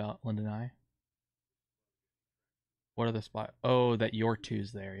don't know about London Eye. What are the spot? Oh, that your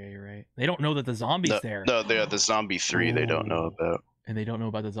 2's there. Yeah, you're right. They don't know that the zombie's there. No, they are the zombie 3 they don't know Ooh. about. And they don't know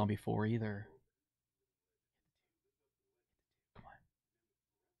about the zombie 4 either. Come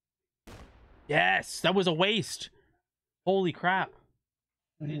on. Yes, that was a waste. Holy crap.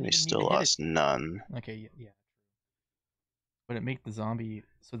 We still lost none. Okay, yeah. But it make the zombie.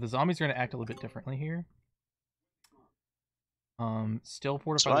 So the zombies are gonna act a little bit differently here. Still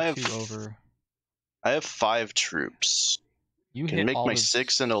fortify the 2 over. I have 5 troops. You can hit make my Olive's,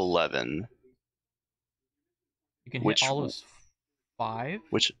 6 and 11. You can hit Olive's 5.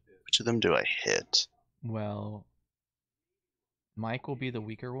 Which of them do I hit? Well, Mike will be the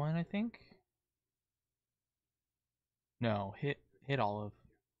weaker one, I think. No, hit Olive.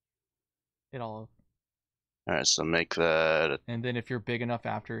 Hit Olive. All right, so make that. And then if you're big enough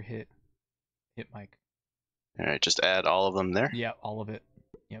after, hit Mike. All right, just add all of them there. Yeah, all of it.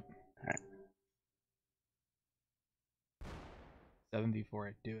 Yep. All right. 7 before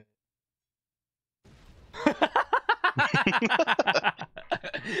I do it.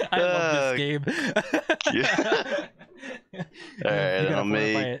 I love this game. Yeah. All right, you gotta I'll fortify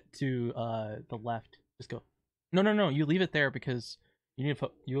make it to the left. Just go. No. You leave it there because you need to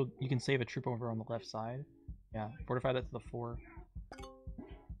put you can save a troop over on the left side. Yeah, fortify that to the 4.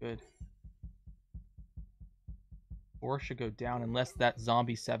 Good. 4 should go down unless that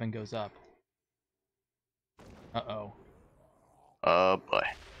zombie 7 goes up. Uh-oh. Oh boy.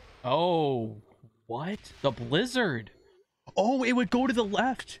 Oh, what? The blizzard. Oh, it would go to the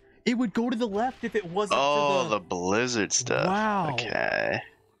left. It would go to the left if it wasn't for the blizzard stuff. Wow. Okay.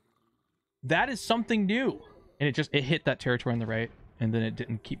 That is something new. And it hit that territory on the right, and then it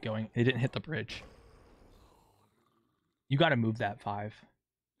didn't keep going. It didn't hit the bridge. You got to move that 5.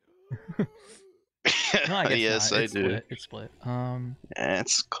 No, I guess yes, not. I It's do. split. It's split. Yeah,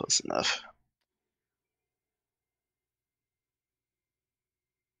 it's close enough.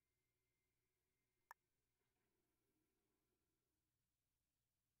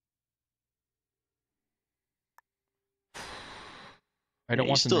 I don't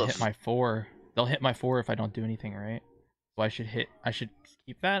Yeah, want them to hit my 4. They'll hit my 4 if I don't do anything, right? So I should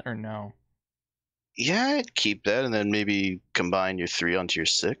keep that or no? Yeah, I'd keep that and then maybe combine your 3 onto your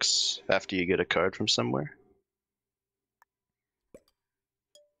 6 after you get a card from somewhere.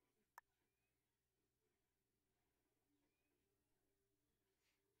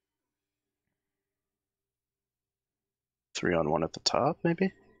 Three on 1 at the top,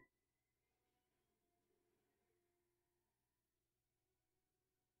 maybe?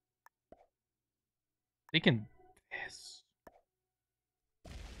 They can. Yes.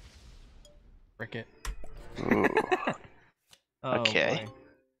 Frick it. Ooh. Oh, Okay. boy.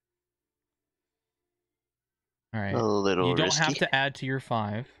 All right. A little You don't risky. have to add to your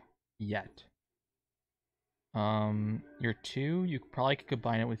 5 yet. Your 2, you probably could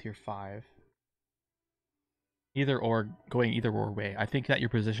combine it with your 5. Either or, going either or way. I think that your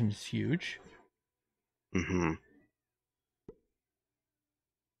position is huge. Mm-hmm.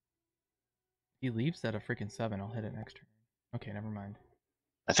 He leaves at a freaking 7. I'll hit it next turn. Okay, never mind.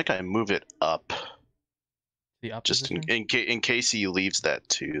 I think I move it up. The up Just position? in case he leaves that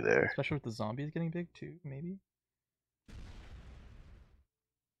 2 there. Especially with the zombies getting big too, maybe?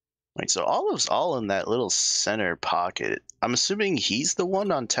 Like, so Olive's all in that little center pocket. I'm assuming he's the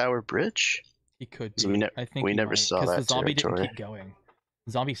one on Tower Bridge? He could So be. I think we he never might, saw because that the zombie territory. didn't keep going.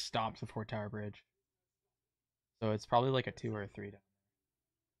 The zombie stopped before Tower Bridge. So it's probably like a 2 or a 3 down.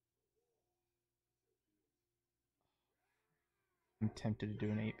 I'm tempted to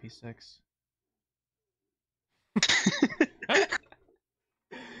do an 8v6.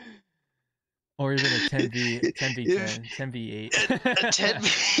 Or even a 10v 10v10, 10v8. A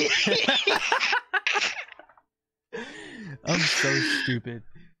 10v. I'm so stupid.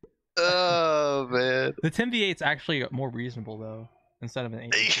 Oh man. The 10v8 is actually more reasonable though, instead of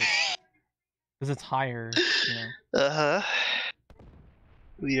an 8v6. Because it's higher, you know. Uh-huh.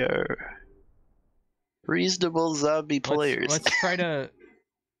 We are reasonable zombie players. Let's try to.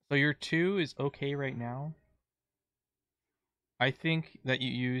 So your 2 is okay right now. I think that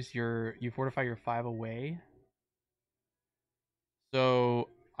you fortify your 5 away. So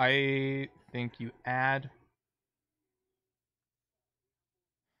I think you add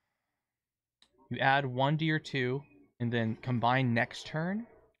 1 to your 2, and then combine next turn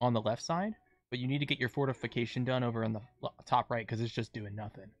on the left side, but you need to get your fortification done over on the top right because it's just doing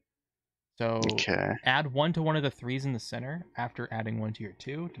nothing. So Okay. add 1 to one of the 3s in the center after adding 1 to your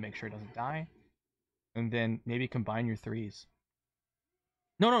 2 to make sure it doesn't die, and then maybe combine your 3s.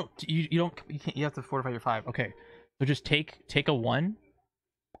 No, you don't. You can't. You have to fortify your 5. Okay, so just take a 1.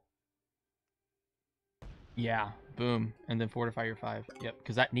 Yeah, boom, and then fortify your 5. Yep,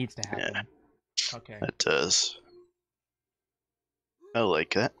 because that needs to happen. Yeah. Okay. That does. I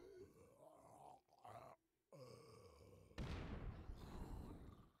like that.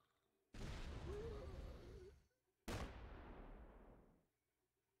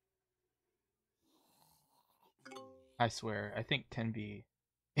 I swear, I think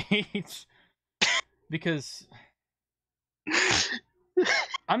 10v8 because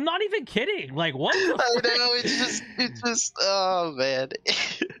I'm not even kidding. Like, what? I know, it's just, oh man.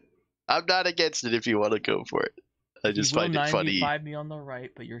 I'm not against it if you want to go for it. I just find it funny. 95 me on the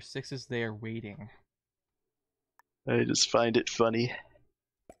right, but your 6 is there waiting. I just find it funny.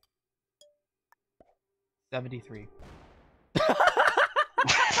 73.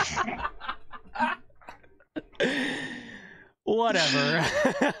 Whatever.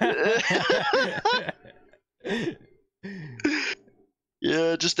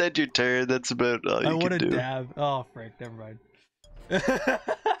 Yeah, just end your turn. That's about all you can do. Dab. Oh, frick. Never mind.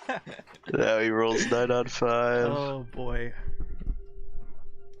 Now he rolls 9 on 5. Oh, boy.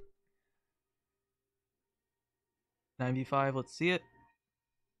 95. Let's see it.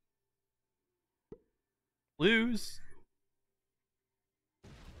 Lose.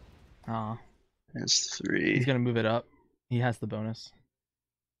 Aw. That's 3. He's gonna move it up. He has the bonus.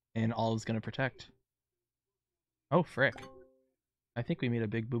 And Olive's gonna protect. Oh, frick. I think we made a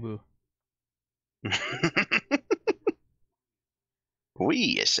big boo-boo. We,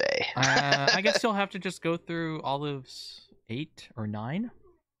 you say? I guess you'll have to just go through Olive's 8 or 9.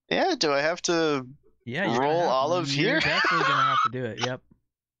 Yeah, do I have to roll Olive here? You're definitely gonna have to do it, yep.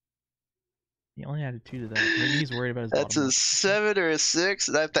 He only added 2 to that. Maybe he's worried about his That's bottom a lip. 7 or a 6,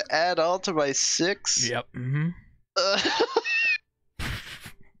 and I have to add all to my 6? Yep, mm-hmm.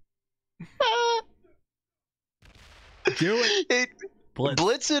 Do it!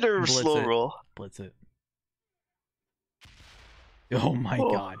 Blitz it or Blitz slow it. roll? Blitz it. Oh my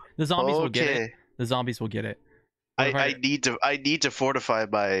god. The zombies will get it. The zombies will get it. I need to fortify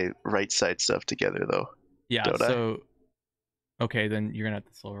my right side stuff together though. Yeah, don't so okay, then you're gonna have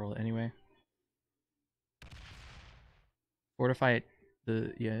to slow roll it anyway. Fortify it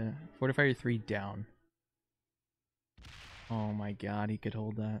fortify your 3 down. Oh my god, he could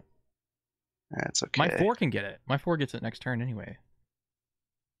hold that. That's okay. My 4 can get it. My 4 gets it next turn anyway.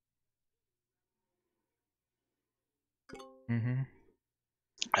 Mm-hmm.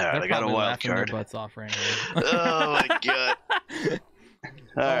 Alright, I got a wild card. Their butts off right now. Oh my god.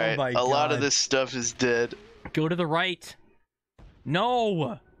 Alright, a lot of this stuff is dead. Go to the right.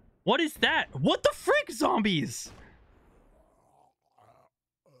 No! What is that? What the frick, zombies?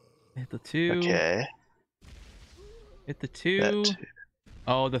 Hit the 2. Okay. Hit the 2.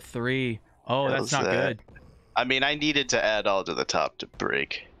 Oh, the 3. Oh, that's not good. I mean, I needed to add all to the top to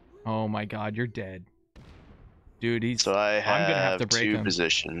break. Oh my god, you're dead. Dude, I'm gonna have to break 2 him.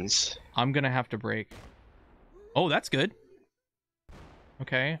 positions. I'm gonna have to break. Oh, that's good.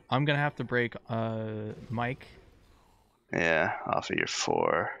 Okay, I'm gonna have to break Mike. Yeah, off of your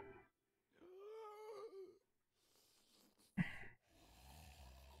 4.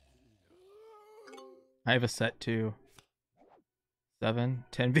 I have a set too. 7,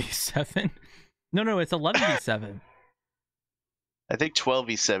 10v7. No, it's 11v7. I think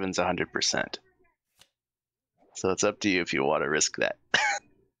 12v7's 100%. So it's up to you if you want to risk that.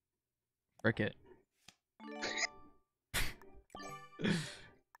 Frick it.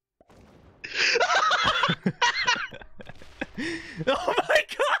 Oh my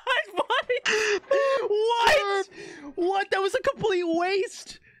god! What? What? That was a complete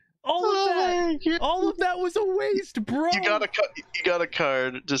waste. All of that was a waste, bro. You got a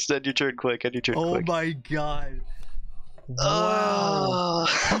card. Just end your turn quick. End your turn quick. Oh my god. Wow.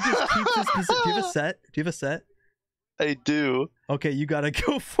 He just keeps his position. Do you have a set? Do you have a set? I do. Okay, you gotta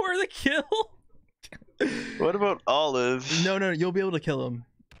go for the kill. What about Olive? No, you'll be able to kill him.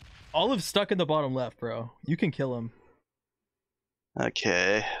 Olive's stuck in the bottom left, bro. You can kill him.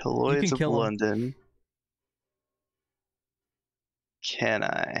 Okay, Lloyd's of kill him. London. Can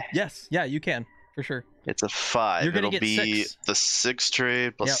I? Yes, yeah, you can for sure. It's a 5. You're gonna It'll get be 6. the 6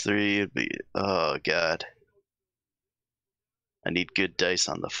 trade plus 3. It'd be, oh god. I need good dice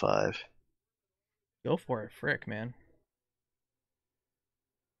on the 5. Go for it, frick, man.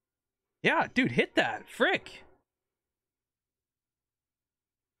 Yeah, dude, hit that, frick.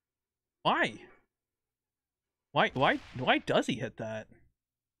 Why? Why does he hit that?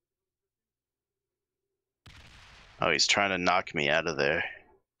 Oh, he's trying to knock me out of there.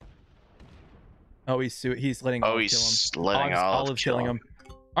 Oh, he's letting Oh, Olive kill him. he's letting Olive kill killing him.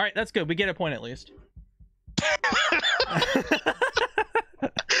 All right, that's good. We get a point at least.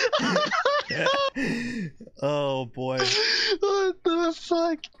 Oh boy. What the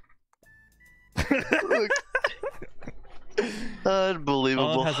fuck? Unbelievable.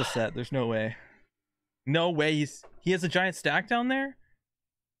 Olive has a set. There's no way. No way. He has a giant stack down there?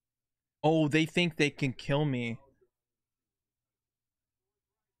 Oh, they think they can kill me.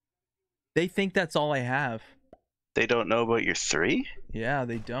 They think that's all I have. They don't know about your 3? Yeah,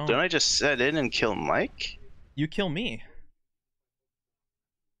 they don't. Don't I just set in and kill Mike? You kill me.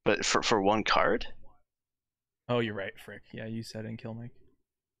 But for 1 card? Oh, you're right, Frick. Yeah, you said and kill Mike.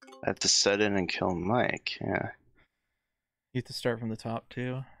 I have to set in and kill Mike, yeah. You have to start from the top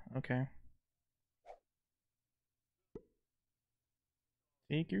too. Okay.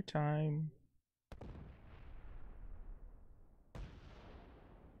 Take your time.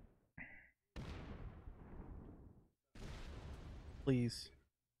 Please.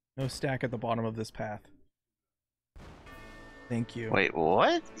 No stack at the bottom of this path. Thank you. Wait,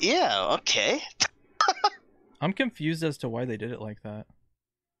 what? Yeah, okay. I'm confused as to why they did it like that.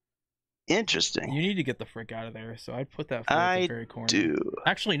 Interesting. You need to get the frick out of there, so I'd put that 4 at the very corner. Do.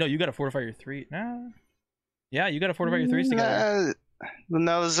 Actually, no, you gotta fortify your 3. Nah. Yeah, you gotta fortify your 3s together.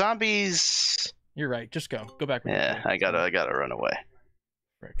 No, the zombies. You're right. Just go. Go back. Yeah, I gotta run away.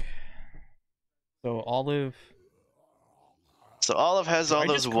 Frick. So Olive. So Olive has all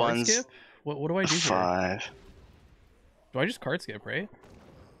those ones. Skip? What do I do here? 5. Do I just card skip, right?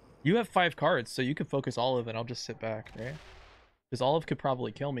 You have 5 cards, so you can focus Olive and I'll just sit back, right? Because Olive could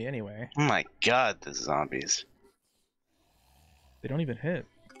probably kill me anyway. Oh my god, the zombies. They don't even hit.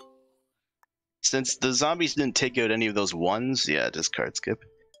 Since the zombies didn't take out any of those ones, yeah, just card skip.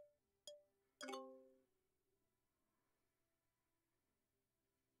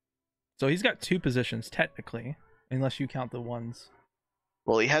 So he's got 2 positions, technically, unless you count the ones.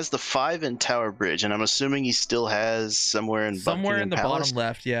 Well, he has the 5 in Tower Bridge, and I'm assuming he still has somewhere in Somewhere in the Palace? bottom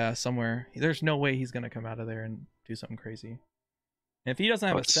left, yeah, somewhere. There's no way he's going to come out of there and do something crazy. And if he doesn't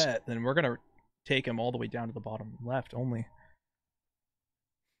have a set, then we're going to take him all the way down to the bottom left only.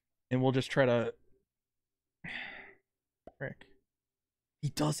 And we'll just try to... Frick. He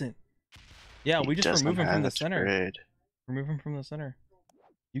doesn't. Yeah, we just remove him from the center. Trade. Remove him from the center.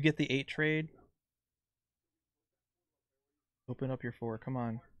 You get the 8 trade. Open up your 4. Come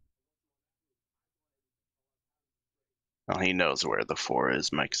on. Well, he knows where the 4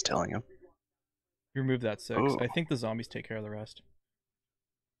 is, Mike's telling him. You remove that 6. Ooh. I think the zombies take care of the rest.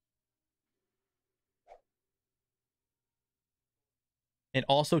 And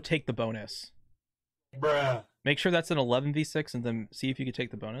also take the bonus. Bruh. Make sure that's an 11v6 and then see if you can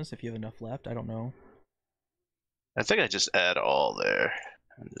take the bonus if you have enough left. I don't know. I think I just add all there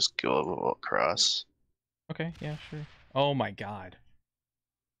and just go across. Okay, yeah, sure. Oh my god.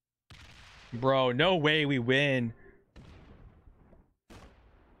 Bro, no way we win.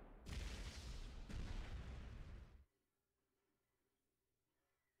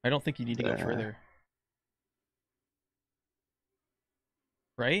 I don't think you need to go further.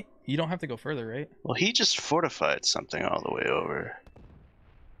 Right? You don't have to go further, right? Well, he just fortified something all the way over.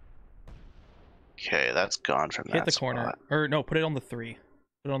 Okay, that's gone from that Hit the corner. spot. Or no, put it on the 3.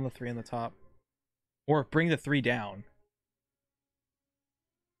 Put it on the 3 on the top. Or bring the 3 down.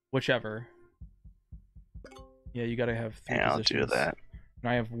 Whichever. Yeah, you gotta have 3 Yeah, positions. I'll do that.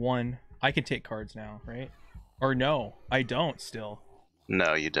 And I have 1. I can take cards now, right? Or no, I don't still.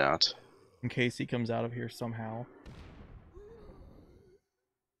 No, you don't. In case he comes out of here somehow.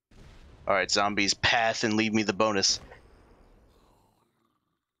 Alright, zombies, path and leave me the bonus.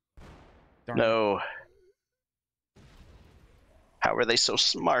 Darn. No. How are they so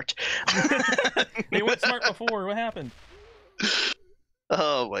smart? They weren't smart before. What happened?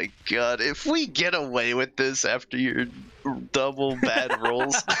 Oh my god, if we get away with this after your double bad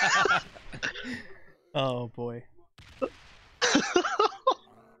rolls. Oh boy.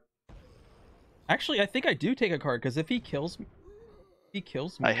 Actually, I think I do take a card because if he kills me,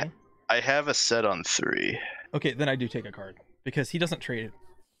 I have a set on 3. Okay, then I do take a card because he doesn't trade it,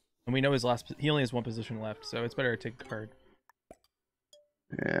 and we know he only has 1 position left, so it's better to take a card.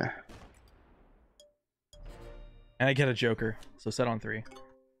 Yeah. And I get a Joker, so set on 3.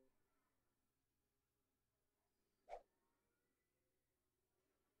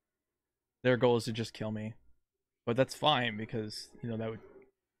 Their goal is to just kill me, but that's fine because that would.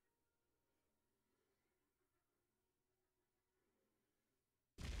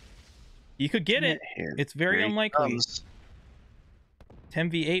 You could get it. Here, It's very here he unlikely. comes.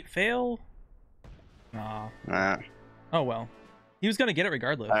 10v8 fail? Nah. Oh well. He was gonna get it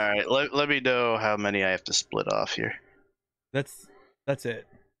regardless. All right, let me know how many I have to split off here. That's it.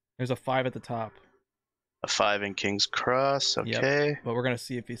 There's a 5 at the top. A 5 in King's Cross. Okay. Yep. But we're gonna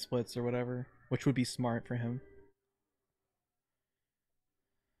see if he splits or whatever, which would be smart for him.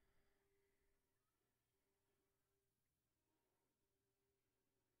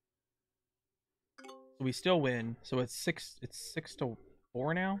 So we still win. So it's 6-4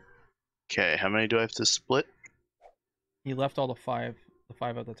 now. Okay, how many do I have to split? He left all the 5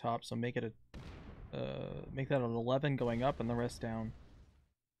 at the top, so make it make that an 11 going up and the rest down.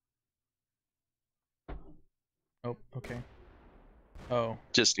 Oh, okay. Oh.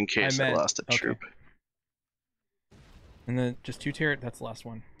 Just in case I lost a troop. And then just 2 tier, that's the last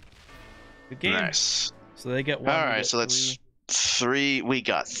one. Good game. Nice. So they get 1. Alright, so that's 3. We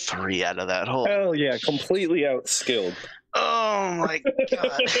got 3 out of that hole. Hell yeah, completely outskilled. Oh my god.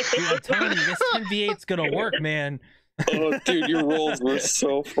 Dude, I'm telling you, this 10v8's gonna work, man. Oh, dude, your rolls were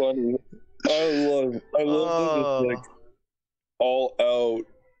so funny. I love that it's like all out.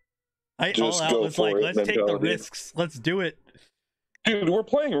 All out was like, let's take the risks. Let's do it. Dude, we're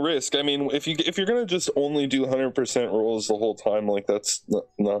playing Risk. I mean, if you're gonna just only do 100% rolls the whole time, like that's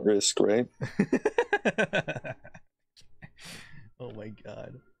not Risk, right? Oh my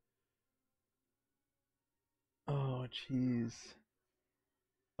god. Oh jeez.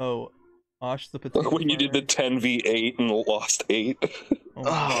 Oh, Osh the potato. Like when you did the 10v8 and lost 8. Oh my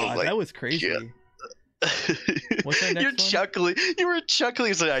god, that was crazy. God. What's our next You're one? chuckling. You were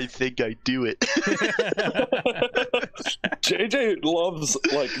chuckling. So I think I do it. JJ loves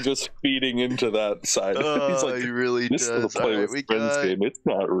like just feeding into that side. He's like, he really this does. is a play with friends game. It's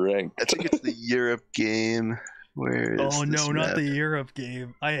not ranked. I think it's the Europe game. Where is Oh this no, not map? the Europe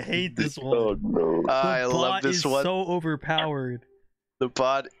game. I hate this one. Oh no. I The love bot this is one. so overpowered. The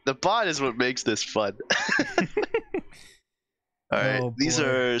bot is what makes this fun. All right, Oh, these boy.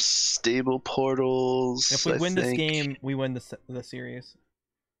 are stable portals. If we I win this think. game, we win the series.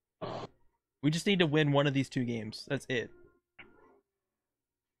 We just need to win one of these 2 games. That's it.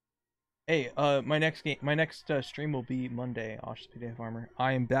 Hey, my next stream will be Monday. Osh the PDF Farmer.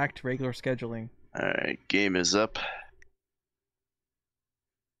 I am back to regular scheduling. All right, game is up.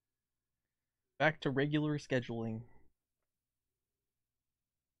 Back to regular scheduling.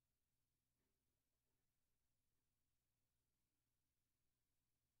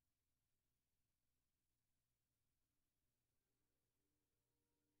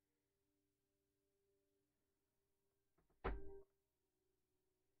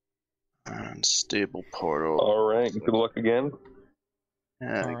 Stable portal. All right, good luck again.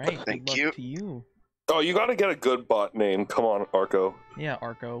 All right. Thank good you. luck to you. Oh, you gotta get a good bot name. Come on, Arco. Yeah,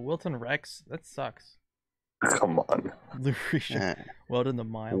 Arco. Wilton Rex. That sucks. Come on. Lucretia. Weldon the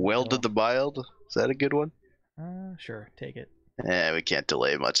Mild. Welded the Mild. Is that a good one? Sure. Take it. Yeah, we can't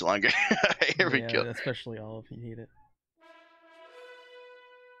delay much longer. Here we Yeah, go. especially Olive. You need it.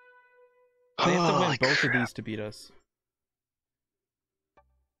 They have to win Holy both crap. of these to beat us.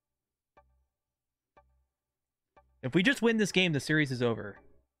 If we just win this game, the series is over.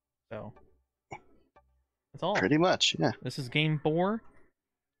 So that's all. Pretty much, yeah. This is game 4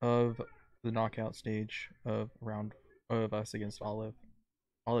 of the knockout stage of round of us against Olive.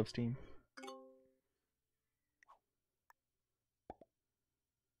 Olive's team.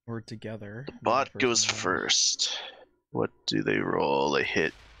 We're together. Bot First goes round. first. What do they roll? They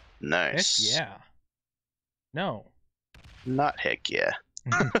hit. Nice. Heck yeah. No. Not heck yeah.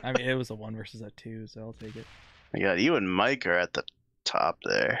 I mean, it was a 1 versus a 2, so I'll take it. My god, you and Mike are at the top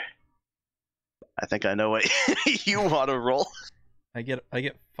there. I think I know what you want to roll. I get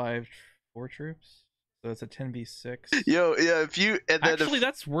 4 troops, so it's a 10v6. Yo, yeah, if you and then Actually,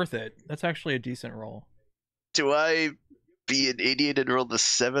 that's worth it. That's actually a decent roll. do I be an idiot and roll the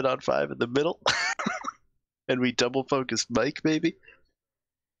 7 on 5 in the middle? And we double focus Mike, maybe?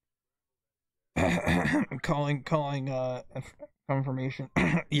 calling confirmation.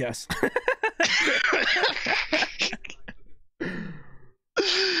 Yes.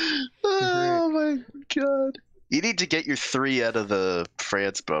 Oh my god. You need to get your 3 out of the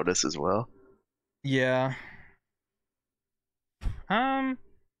France bonus as well. Yeah.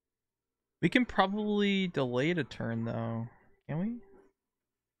 We can probably delay it a turn though. Can we?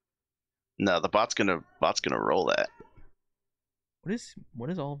 No, the bot's gonna roll that. What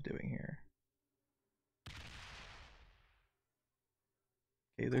is Olive doing here?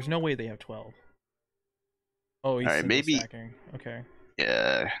 Okay, there's no way they have 12. Oh, he's Alright, maybe- stacking. Okay.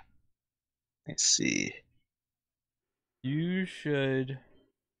 Yeah. Let's see. You should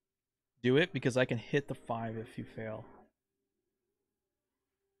Do it because I can hit the 5 if you fail.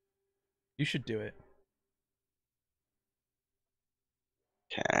 You should do it.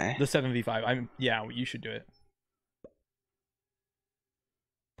 Okay. The 7v5. Yeah, you should do it.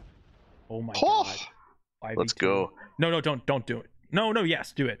 Oh my god. 5v2. Let's go. No, don't do it. No,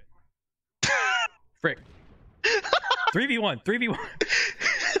 yes, do it. Frick. 3v1. 3v1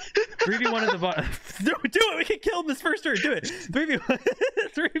 at the bottom. Do it. We can kill him this first turn. Do it. 3v1.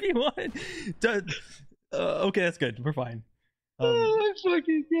 3v1. Okay, that's good. We're fine. Oh my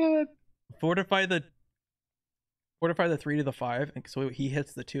fucking god. Fortify the 3 to the 5, so he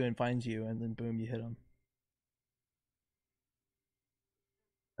hits the 2 and finds you, and then boom, you hit him.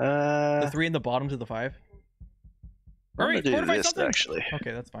 The 3 in the bottom to the 5. I'm gonna do fortify this something. actually.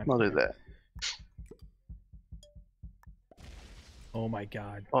 Okay, that's fine. I'll do that. Oh my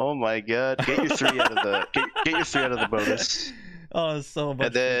god. Oh my god. Get your 3 out of the get your 3 out of the bonus. Oh, so much.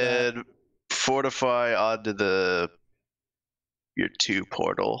 And then fortify onto your 2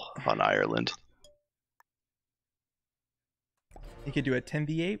 portal on Ireland. You could do a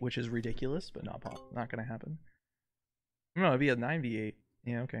 10v8, which is ridiculous, but not gonna happen. No, it'd be a 9v8.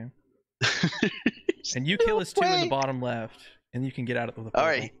 Yeah, okay. And you kill his 2 in the bottom left, and you can get out of the portal.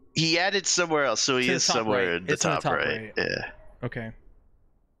 Alright, he added somewhere else, so he is somewhere in the top right. Yeah. Okay.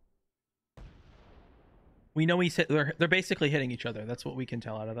 We know he's hit. They're basically hitting each other. That's what we can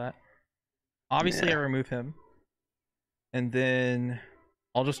tell out of that. Obviously, I remove him, and then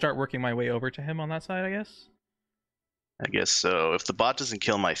I'll just start working my way over to him on that side, I guess. I guess so. If the bot doesn't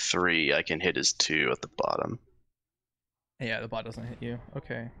kill my 3, I can hit his 2 at the bottom. Yeah, the bot doesn't hit you.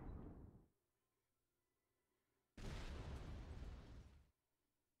 Okay.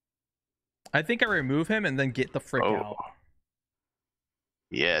 I think I remove him and then get the frick out.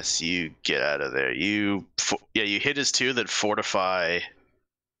 Yes, you get out of there. You hit his 2, then fortify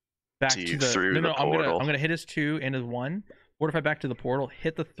back to the through the portal. I'm gonna hit his 2 and his 1. Fortify back to the portal.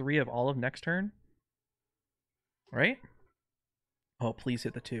 Hit the 3 of Olive next turn. Right? Oh, please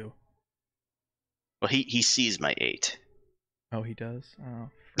hit the 2. Well, he sees my 8. Oh, he does? Oh.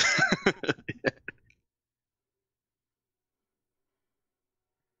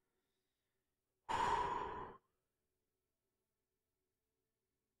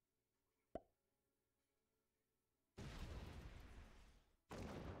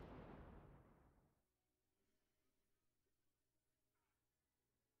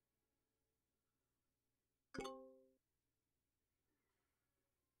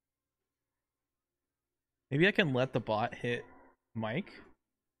 Maybe I can let the bot hit Mike?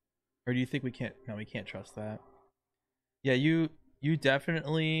 Or do you think we can't? No, we can't trust that. Yeah, you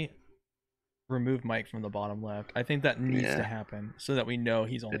definitely remove Mike from the bottom left. I think that needs to happen so that we know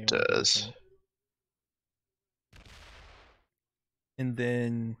he's only one person. And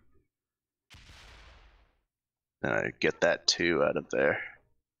then get that 2 out of there.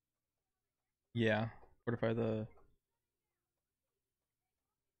 Yeah. Fortify the...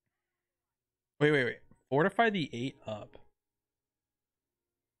 Wait. Fortify the 8 up.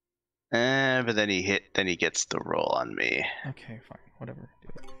 But then he gets the roll on me. Okay, fine. Whatever. Do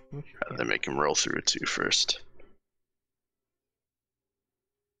it. Rather than make him roll through a 2 first.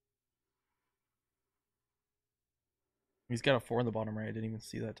 He's got a 4 in the bottom right. I didn't even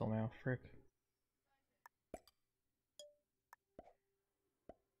see that till now. Frick.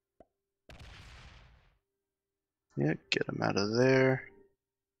 Yeah, get him out of there.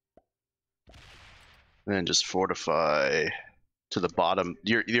 And then just fortify to the bottom,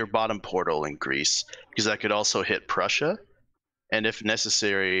 your bottom portal in Greece, because I could also hit Prussia, and if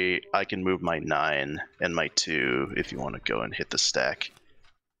necessary, I can move my 9 and my 2 if you want to go and hit the stack,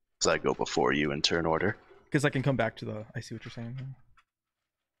 because I go before you in turn order. Because I can come back to the... I see what you're saying.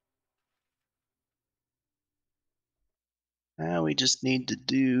 Now we just need to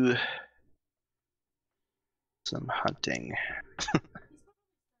do some hunting.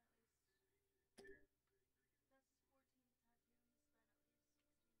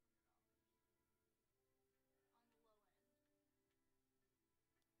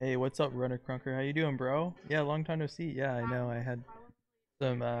 Hey, what's up, Runner Crunker? How you doing, bro? Yeah, long time no see. Yeah, I know. I had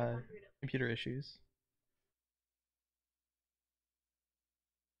some computer issues.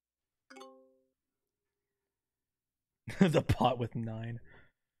 The pot with 9.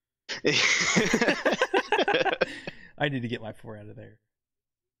 I need to get my 4 out of there.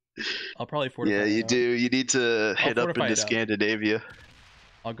 I'll probably fortify. Yeah, you do. You need to hit up into Scandinavia.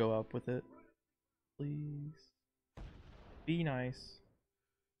 I'll go up with it. Please. Be nice.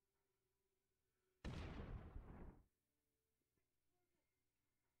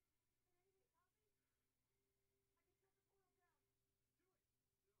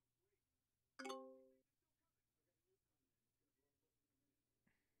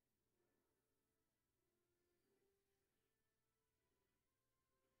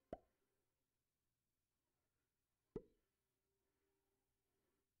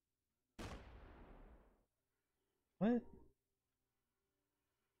 What?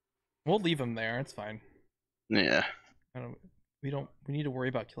 We'll leave him there. It's fine. Yeah. We need to worry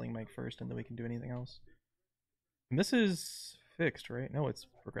about killing Mike first, and then we can do anything else. And this is fixed, right? No, it's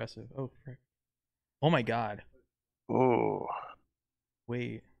progressive. Oh, frick. Oh my god. Oh.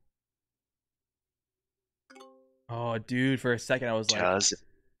 Wait. Oh, dude, for a second I was like...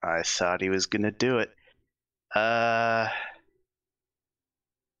 I thought he was gonna do it. Where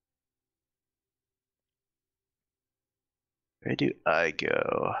do I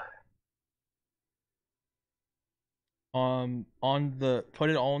go? On the... Put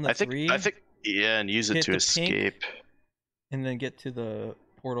it all on the 3. I think, yeah, and use it to escape. Pink, and then get to the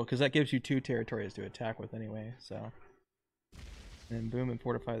portal, because that gives you 2 territories to attack with anyway, so... And boom, and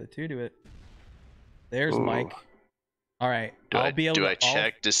fortify the 2 to it. There's Mike. All right, do I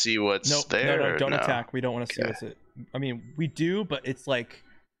check to see what's there? No, don't attack. We don't want to see what's it. I mean, we do, but it's like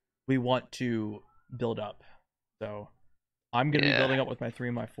we want to build up. So I'm gonna be building up with my 3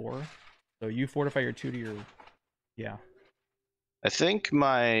 and my 4. So you fortify your 2 to your, yeah. I think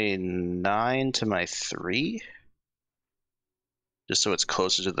my 9 to my 3, just so it's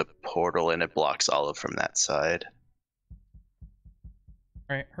closer to the portal and it blocks Olive from that side.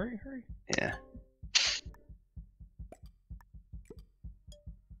 All right, hurry. Yeah.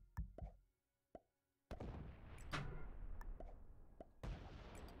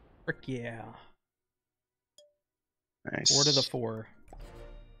 Frick yeah. Nice. 4 to the 4.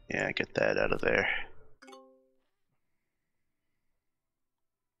 Yeah, get that out of there.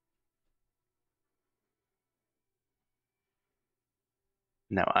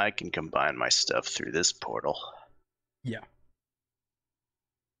 Now I can combine my stuff through this portal. Yeah.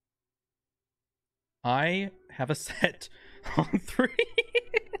 I have a set on 3.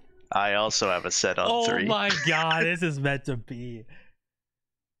 I also have a set on 3. Oh my god, this is meant to be.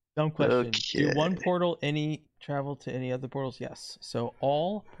 Dumb question. Okay. Do one portal travel to any other portals? Yes. So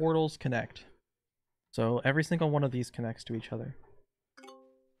all portals connect. So every single one of these connects to each other.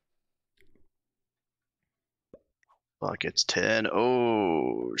 Clock it's 10.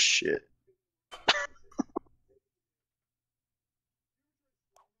 Oh shit.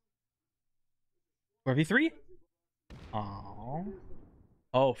 RV3? Oh.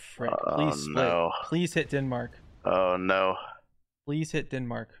 Oh frick. Please split. No. Please hit Denmark. Oh no. Please hit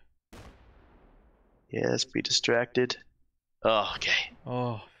Denmark. Yes, be distracted. Oh, okay.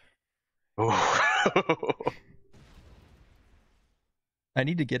 Oh. Ooh. I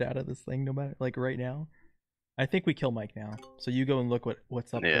need to get out of this thing no matter, like right now. I think we kill Mike now. So you go and look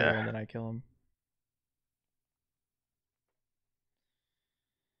what's up there and then I kill him.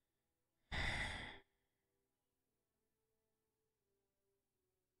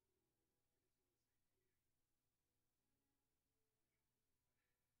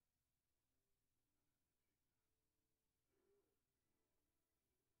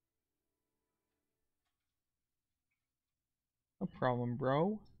 No problem,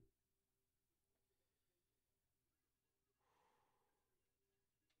 bro.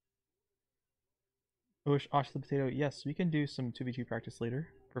 Bush, Osh the Potato. Yes, we can do some 2v2 practice later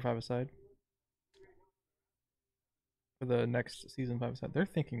for 5-a-side. For the next season 5-a-side. They're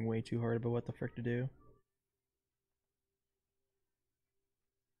thinking way too hard about what the frick to do.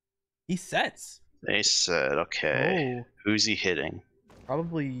 He sets. They said, okay. Oh. Who's he hitting?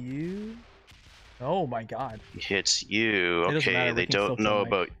 Probably you. Oh my god. He hits you. Okay, they don't know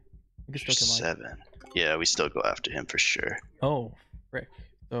about 7. Yeah, we still go after him for sure. Oh, frick.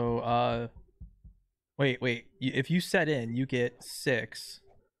 So, wait. If you set in, you get 6.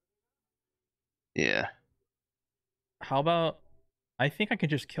 Yeah. How about... I think I can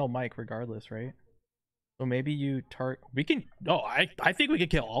just kill Mike regardless, right? So maybe you we can... Oh, I think we could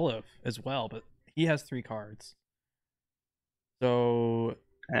kill Olive as well, but he has 3 cards. So...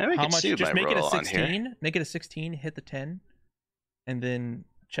 How much? Just make it a 16. Make it a 16. Hit the 10, and then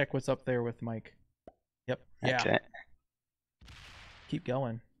check what's up there with Mike. Yep. Yeah. Okay. Keep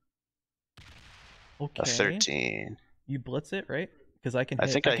going. Okay. A 13. You blitz it, right? Because I can. I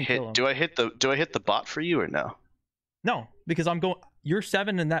think I hit. Do I hit the bot for you or no? No, because I'm going. You're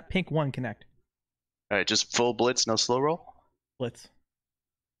 7 and that pink 1 connect. All right, just full blitz, no slow roll. Blitz.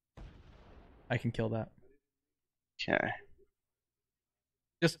 I can kill that. Okay.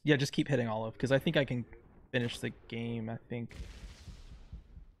 Just keep hitting Olive, because I think I can finish the game, I think.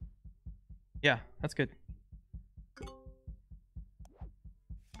 Yeah, that's good.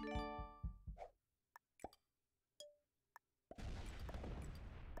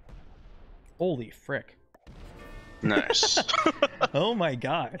 Holy frick. Nice. Oh my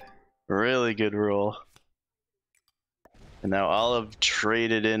god. Really good roll. And now Olive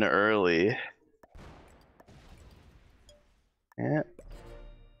traded in early. Yeah.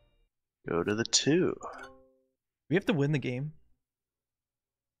 Go to the 2. We have to win the game.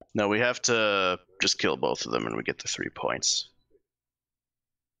 No, we have to just kill both of them and we get the 3 points.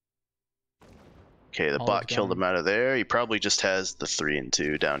 Okay, the bot killed him out of there. He probably just has the 3 and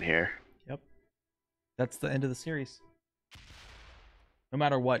 2 down here. Yep. That's the end of the series. No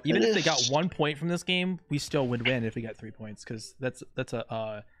matter what. Even if they got 1 point from this game, we still would win if we got 3 points, because that's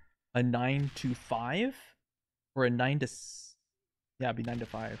a 9-5 or a 9 to yeah, it'd be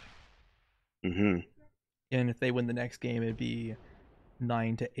 9-5. Mm-hmm. And if they win the next game, it'd be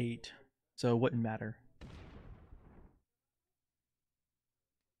 9-8. So it wouldn't matter.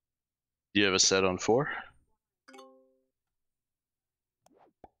 Do you have a set on 4?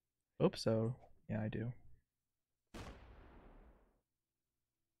 Hope so. Yeah, I do.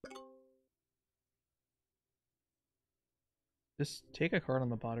 Just take a card on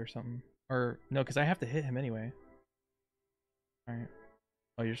the bot or something. Or no, because I have to hit him anyway. Alright.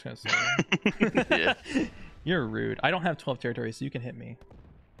 Oh, you're just gonna slow him? Yeah. You're rude. I don't have 12 territories, so you can hit me.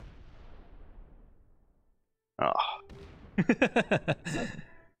 Oh.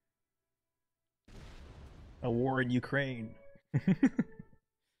 A war in Ukraine.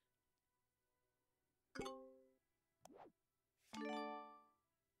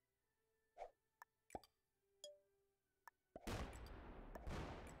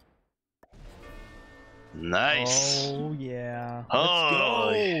 Nice. Oh yeah. Oh,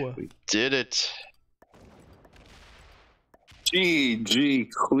 Let's go. we did it. GG,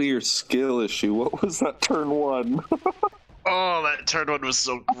 clear skill issue. What was that turn 1? Oh, that turn 1 was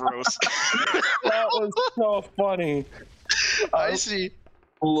so gross. That was so funny. I see.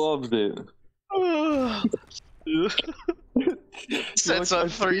 Loved it. Sets on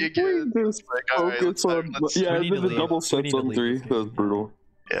 3 again. Just Like, alright, focus on, yeah, We need and then to the leave. double We sets need to on leave 3. this That was game. brutal.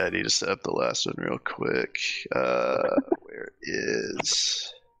 Yeah, I need to set up the last one real quick. Where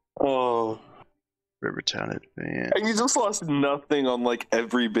is Oh. Rivertown Advance? And you just lost nothing on like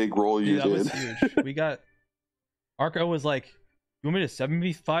every big roll you Dude, that was did. huge. We got Arco was like, "You want me to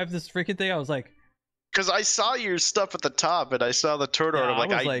 7v5 this freaking thing?" I was like, Because I saw your stuff at the top, and I saw the turn order. yeah, I'm like,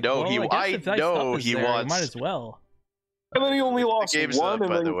 was I know well, he, I guess if I that know stuff is he there, wants. might as well. And then he only lost game's 1 up, and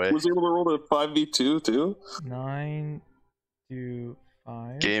by then the way. was able to roll to 5v2 too. 9 to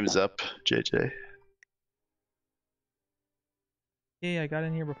 5. Game's up, JJ. Yeah, I got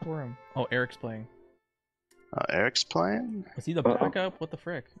in here before him. Oh, Eric's playing. Eric's playing. Was he the Uh-oh. backup? What the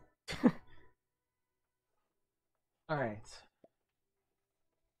frick? Alright.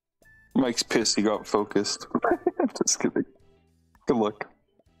 Mike's pissed he got focused. Just kidding. Good luck.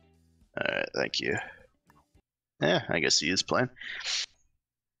 All right, thank you. Yeah, I guess he is playing.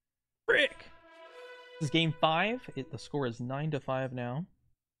 Frick! This is game 5. The score is 9-5 now.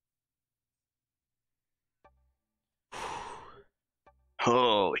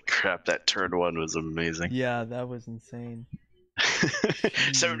 Holy crap, that turn 1 was amazing. Yeah, that was insane.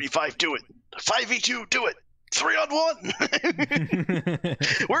 75, do it. 5v2, do it. 3 on 1.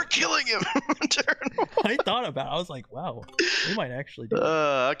 We're killing him. Turn 1. I thought about it. I was like, wow, we might actually do it.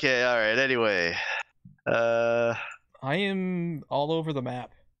 Okay, all right. Anyway, I am all over the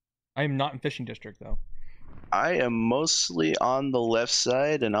map. I am not in fishing district though. I am mostly on the left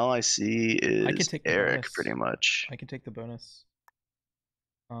side, and all I see I can is take the Eric, bonus. pretty much. I can take the bonus.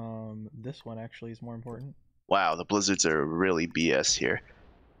 This one actually is more important. Wow, the blizzards are really BS here.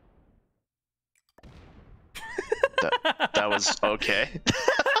 That was okay.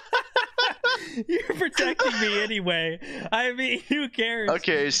 You're protecting me anyway. I mean, who cares?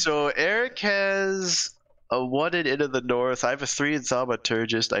 Okay, so Eric has a 1 in Into the North. I have a 3 in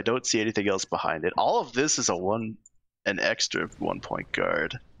Thaumaturgist. I don't see anything else behind it. All of this is an extra 1-point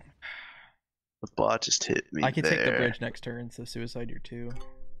guard. The bot just hit me. I can take the there. bridge next turn, so suicide your 2.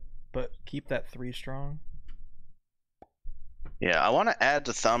 But keep that 3 strong. Yeah, I want to add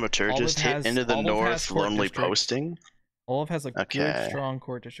the Thaumaturgist hit Into the North Lonely Posting. Olive has a Okay. good, strong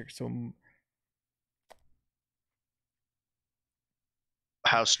court district, so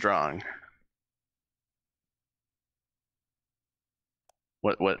How strong?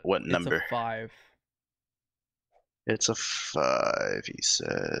 What number? it's a 5. It's a 5, he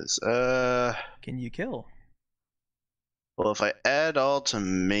says. Can you kill? Well, if I add all to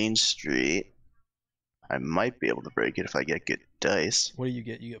Main Street, I might be able to break it if I get good dice. What do you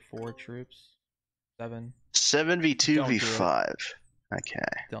get? You get 4 troops? 7? 7v2 Don't do it. v5. Okay,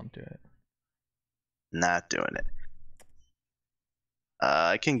 Don't do it. not doing it.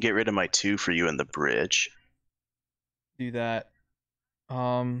 I can get rid of my 2 for you in the bridge. Do that.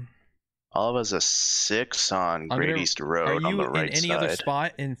 All of us a 6 on I'm Great gonna- East Are Road on you the in right any side. other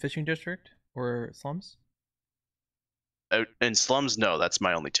spot in fishing district or slums? in slums, no, that's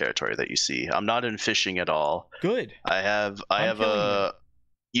my only territory that you see. I'm not in fishing at all. Good. I have a.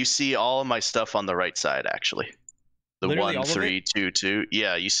 You see all of my stuff on the right side, actually. The Literally 1, all of 3, it? 2, 2.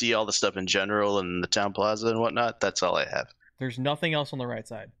 Yeah, you see all the stuff in general and the town plaza and whatnot. That's all I have. There's nothing else on the right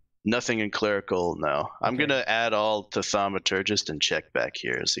side. Nothing in clerical, no. I'm Okay. gonna add all to thaumaturgist and check back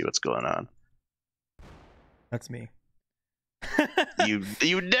here and see what's going on. That's me. You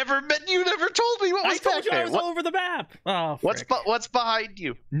never told me what was I told back you there. I was all over the map. Oh, What's behind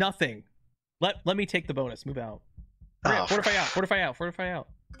you? Nothing. Let me take the bonus. Move out. Oh, Fortify out. Fortify out. Fortify out.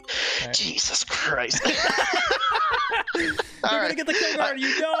 Right. Jesus Christ. They're gonna get the kill guard,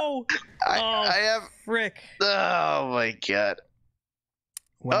 you know. I have. Frick. Oh my god.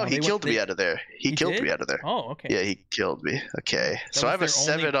 Wow, oh, he killed me out of there. He killed did? me out of there. Oh, okay. Yeah, he killed me. Okay, so I have a was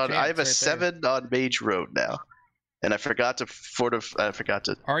their only 7 on. I have a chance right 7 on Mage Road now, and I forgot to I forgot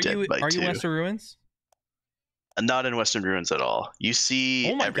to. Are you two. Western Ruins? I'm not in Western Ruins at all. You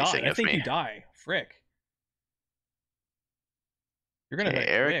see Oh my everything god! I of think me. you die. Frick. You're gonna Okay,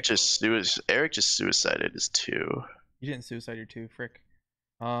 die. Eric quick. just suicided his 2. You didn't suicide your 2. Frick.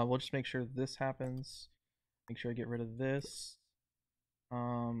 We'll just make sure this happens. Make sure I get rid of this.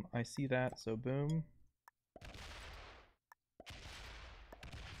 I see that, so boom.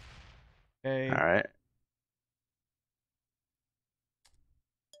 Okay. All right.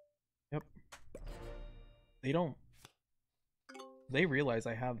 Yep. They realize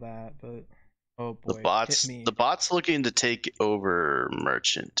I have that, but oh boy. Hit me. The bot's looking to take over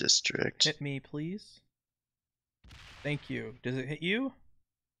Merchant District. Hit me, please. Thank you. Does it hit you?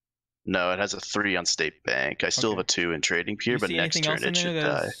 No, it has a 3 on State Bank. I still have a 2 in Trading Pier, but next turn it should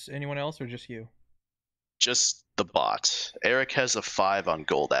die. Anyone else or just you? Just the bot. Eric has a 5 on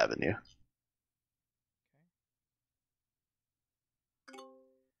Gold Avenue.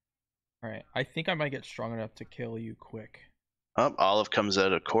 Alright, I think I might get strong enough to kill you quick. Olive comes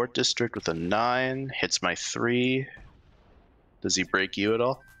out of Court District with a 9, hits my 3. Does he break you at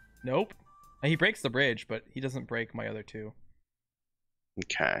all? Nope. He breaks the bridge, but he doesn't break my other 2.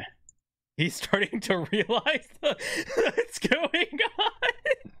 Okay. He's starting to realize what's going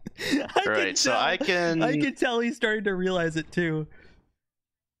on. I can tell he's starting to realize it too.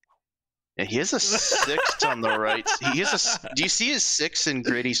 Yeah, he has a 6 on the right. Do you see his 6 in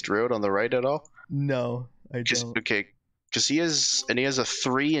Great East Road on the right at all? No, I don't. Okay, because he has a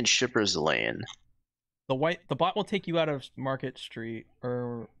 3 in Shippers Lane. The bot will take you out of Market Street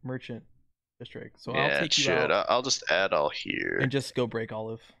or Merchant District. So I'll take you out. I'll just add all here. And just go break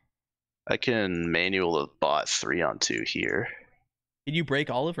Olive. I can manual a bot 3 on 2 here. Can you break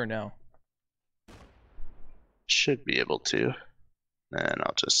Olive or no? Should be able to. And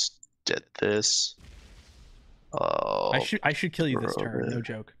I'll just did this. Oh, I should kill you this turn, no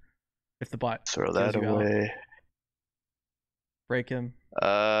joke. If the bot throw that away. Out. Break him.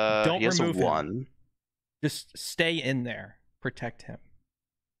 Don't remove him. Just stay in there. Protect him.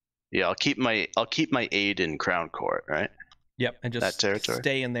 Yeah, I'll keep my aid in Crown Court, right? Yep, and just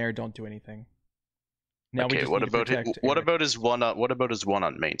stay in there. Don't do anything. Now okay. What about his one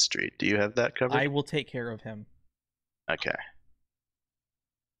on Main Street? Do you have that covered? I will take care of him. Okay.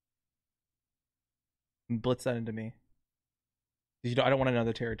 Blitz that into me. I don't want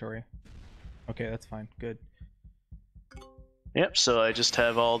another territory. Okay, that's fine. Good. Yep. So I just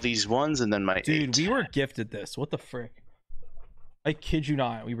have all these ones, and then my 8. We were gifted this. What the frick? I kid you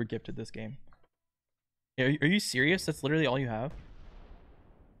not. We were gifted this game. Are you serious? That's literally all you have?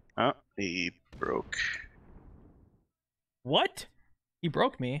 Oh, he broke. What? He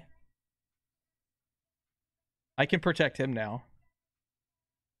broke me. I can protect him now.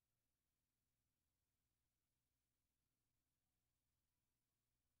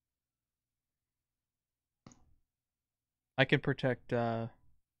 I can protect Eric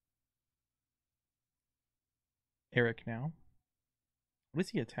now. What is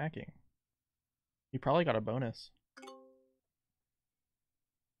he attacking? He probably got a bonus.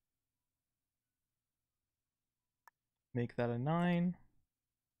 Make that a 9.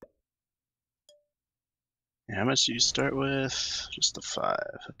 How much do you start with? Just the 5.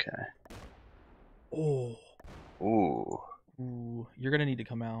 Okay. Oh. Ooh. Ooh. You're gonna need to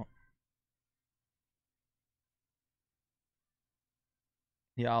come out.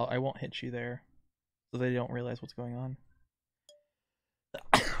 Yeah, I won't hit you there, so they don't realize what's going on.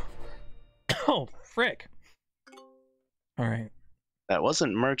 Oh, frick. Alright. That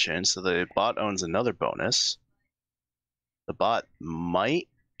wasn't Merchant, so the bot owns another bonus. The bot might...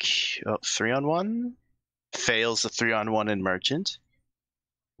 3-on-1? Fails the 3-on-1 in Merchant.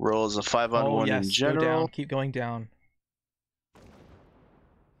 Rolls a 5-on-1 in general. Go down. Keep going down.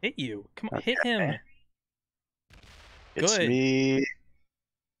 Hit you. Come on, hit him. It's Good. me.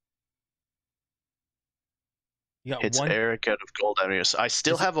 You got It's one. Eric out of Gold Avenue. So I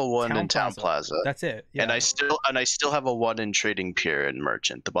still Is it have a 1 in Town Plaza? Plaza. That's it. Yeah. And I still have a 1 in Trading Pier and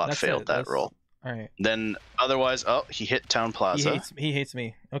Merchant. The bot That's failed it. that roll. All right. Then otherwise, oh, he hit Town Plaza. He hates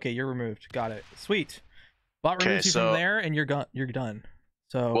me. Okay, you're removed. Got it. Sweet. Bot Okay, removes you from there, and you're done.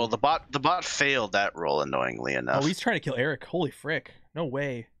 So. Well, the bot failed that roll, annoyingly enough. Oh, he's trying to kill Eric. Holy frick! No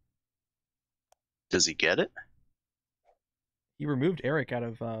way. Does he get it? He removed Eric out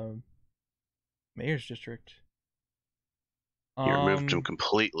of Mayor's District. He removed him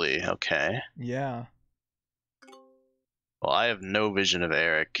completely. Okay. Yeah. Well, I have no vision of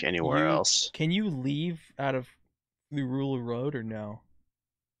Eric anywhere else. Can you leave out of the Ruler Road or no?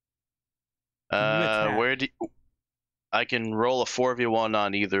 Where do I can roll a 4v1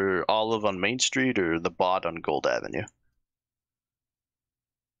 on either Olive on Main Street or the bot on Gold Avenue.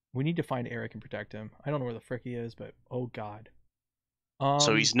 We need to find Eric and protect him. I don't know where the frick he is, but oh god.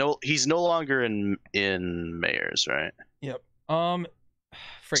 So he's no longer in Mayor's, right? Yep.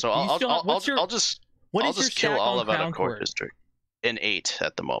 Frick, so I'll just kill Olive out of Court Court? District. In 8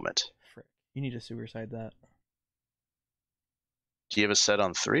 at the moment. Frick, you need to suicide that. Do you have a set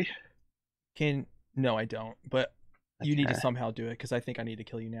on 3? No, I don't. But you need to Okay. somehow do it because I think I need to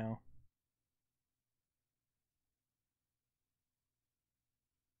kill you now.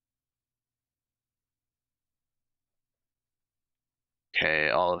 Okay,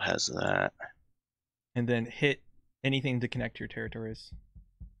 Olive has that. And then hit anything to connect your territories.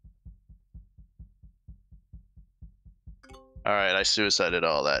 Alright, I suicided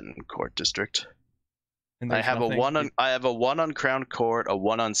all that in Court District. And I there's have nothing- I have a 1 on Crown Court, a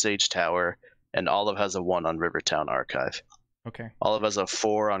 1 on Sage Tower, and Olive has a 1 on Rivertown Archive. Okay. Olive has a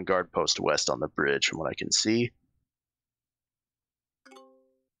 4 on Guard Post West on the bridge from what I can see.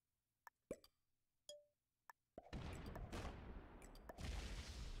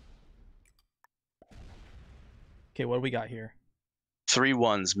 Okay, what do we got here? 3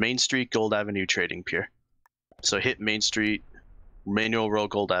 1s, Main Street, Gold Avenue, Trading Pier. So hit Main Street, manual roll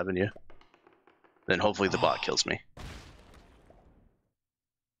Gold Avenue. Then hopefully the bot kills me.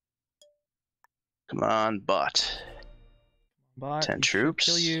 Come on, bot. Bot, 10 he should troops.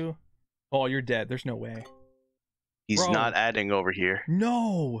 Kill you. Oh, you're dead. There's no way. He's Bro. not adding over here.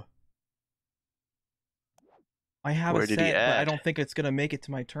 No. I have Where a did set, he but I add? don't think it's gonna make it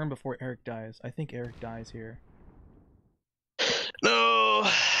to my turn before Eric dies. I think Eric dies here. No,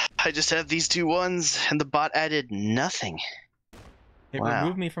 I just have these 2 1s, and the bot added nothing. It Wow.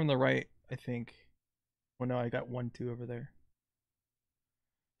 removed me from the right, I think. Well, no, I got 1, 2 over there.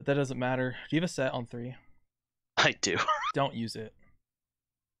 But that doesn't matter. Do you have a set on 3? I do. Don't use it.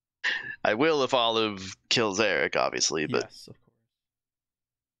 I will if Olive kills Eric, obviously, but Yes, of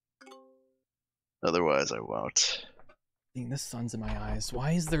course. otherwise I won't. Dang, this sun's in my eyes.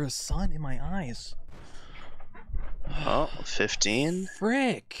 Why is there a sun in my eyes? Oh, 15.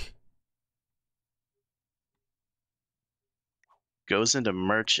 Frick. Goes into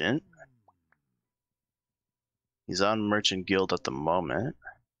Merchant. He's on Merchant Guild at the moment.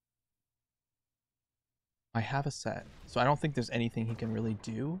 I have a set, so I don't think there's anything he can really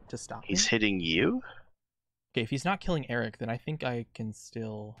do to stop He's me. hitting you? Okay, if he's not killing Eric, then I think I can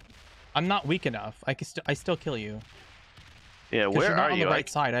still... I'm not weak enough. I still kill you. Yeah, 'Cause where you're not are on you? the right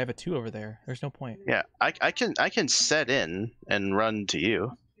side. I have a 2 over there. There's no point. Yeah, I can set in and run to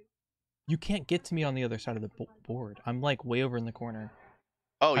you. You can't get to me on the other side of the board. I'm like way over in the corner.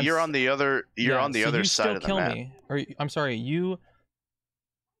 Oh, I'm you're s- on the other. You're Yeah, on the so other you side still of the kill map. me. Or I'm sorry, you.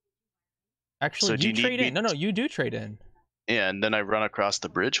 Actually, So do you you need trade me in. No, you do trade in. Yeah, and then I run across the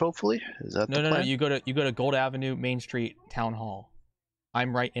bridge. Hopefully, is that the No. plan? You go to Gold Avenue, Main Street, Town Hall.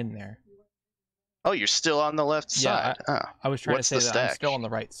 I'm right in there. Oh, you're still on the left Yeah, side. Oh. I was trying What's to the say that I'm stack? still on the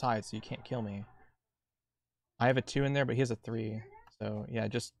right side, so you can't kill me. I have a 2 in there, but he has a 3. So yeah,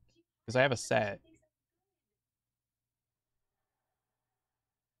 just because I have a set.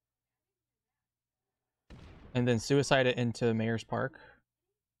 And then suicide it into Mayor's Park.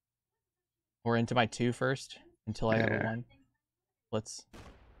 Or into my 2 first, until I have a Yeah. 1. Let's...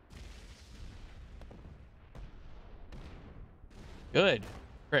 Good.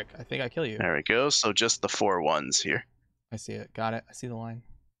 Frick, I think I kill you. There we go. So just the 4 1s here. I see it. Got it. I see the line.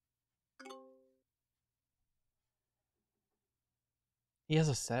 He has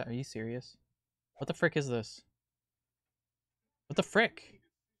a set. Are you serious? What the frick is this? What the frick?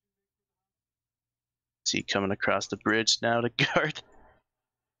 Is he coming across the bridge now to guard?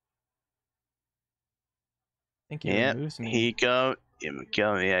 I think he Yeah, removes me. he go.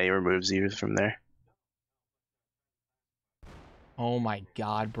 Yeah, he removes you from there. Oh my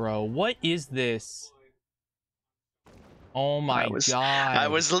god, bro. What is this? Oh my god. I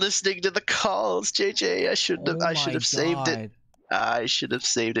was listening to the calls, JJ. I should have. Oh I should my have saved it. God. I should have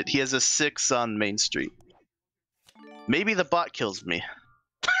saved it. He has a 6 on Main Street. Maybe the bot kills me.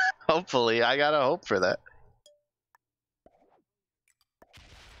 Hopefully, I gotta hope for that.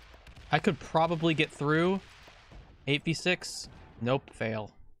 I could probably get through 8v6. Nope,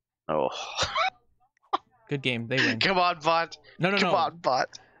 fail. Oh. Good game. They win. Come on, bot. No. Come on, bot.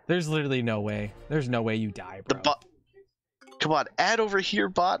 There's literally no way. There's no way you die, bro. The bot. Come on, add over here,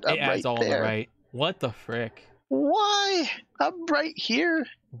 bot. I'm It adds right all on there. the right. What the frick? Why? I'm right here.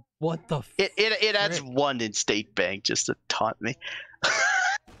 What the It adds frick? 1 in State Bank just to taunt me.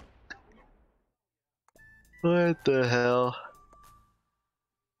 What the hell?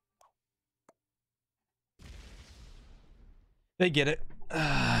 They get it.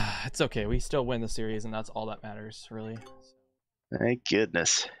 It's okay. We still win the series, and that's all that matters, really. Thank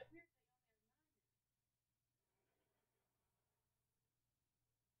goodness.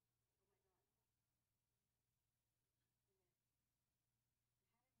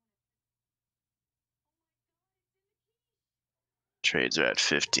 Trades are at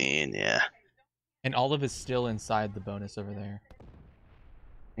 15, yeah. And Olive is still inside the bonus over there.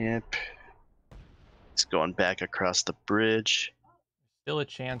 Yep. He's going back across the bridge. Still a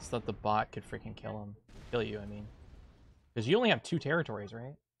chance that the bot could freaking kill him. Kill you, I mean. Because you only have 2 territories,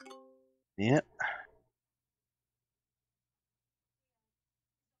 right? Yep.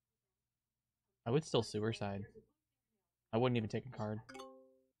 I would still suicide. I wouldn't even take a card.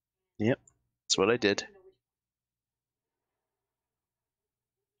 Yep. That's what I did.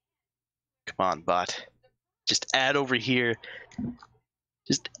 Come on, bot. Just add over here.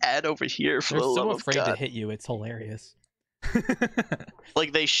 Just add over here for They're the so love of afraid to God. hit you, it's hilarious.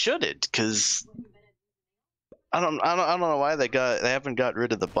 Like they shouldn't, because I don't know why they haven't got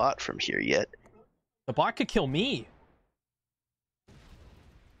rid of the bot from here yet. The bot could kill me.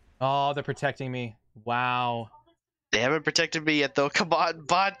 Oh, they're protecting me. Wow. They haven't protected me yet, though. Come on,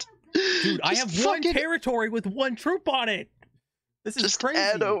 bot. Dude, I Just have 1 fucking- territory with 1 troop on it. This is Just crazy.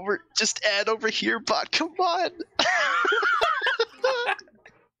 Just add over here, bot. Come on.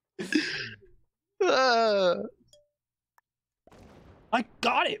 I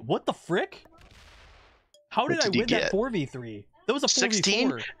got it. What the frick? How did What I did you win that get? 4v3? That was a 4v4.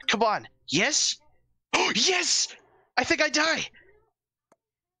 16? Come on. Yes. Oh, yes. I think I die.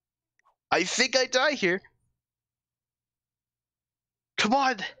 I think I die here. Come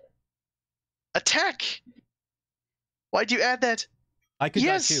on. Attack. Why'd you add that? I could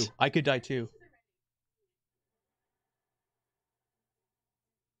Yes. die too. I could die too.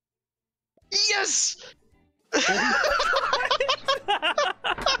 Yes. No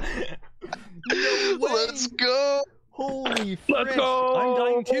way. Let's go. Holy Let's frick. go. I'm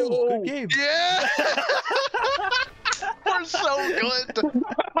dying too. Good game. Yeah. We're so good.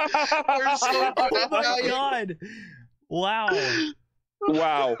 We're so good. Oh my god. Wow.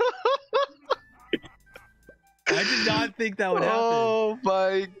 Wow. I did not think that would happen. Oh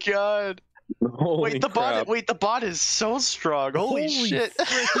my god. Holy Wait, the crap. bot is so strong. Holy shit. Frick,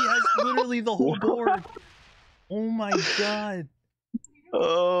 he has literally the whole board. Oh my god.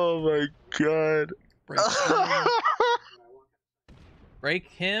 Oh my god. Break him. Break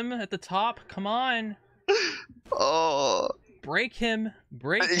him at the top. Come on. Oh. Break him.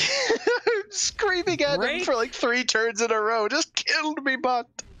 Break. Screaming at him Break. for like 3 turns in a row. Just killed me, bot.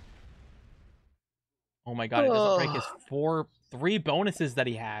 Oh my god, it doesn't break his 3 bonuses that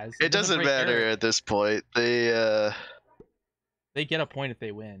he has. It doesn't break matter Eric. at this point. They They get a point if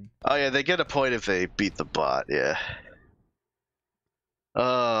they win. Oh yeah, they get a point if they beat the bot, yeah.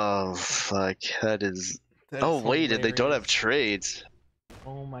 Oh fuck. That is That's Oh wait, and they don't have hilarious. trades.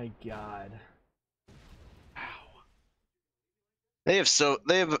 Oh my god. Wow. They have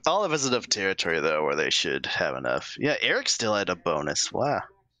all of us enough territory though where they should have enough. Yeah, Eric still had a bonus. Wow.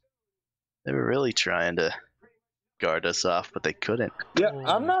 They were really trying to guard us off, but they couldn't. Yeah,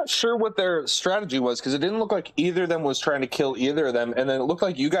 I'm not sure what their strategy was because it didn't look like either of them was trying to kill either of them, and then it looked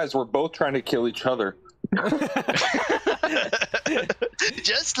like you guys were both trying to kill each other.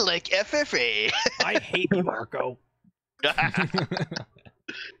 Just like FFA. I hate you, Arco.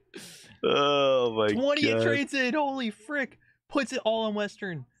 Oh my 20 god. trades in. Holy frick. Puts it all on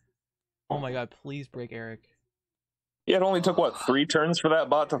Western. Oh my god, please break Eric. Yeah, it only took what 3 turns for that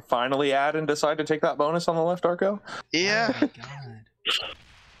bot to finally add and decide to take that bonus on the left, Arco. Yeah. Oh my god.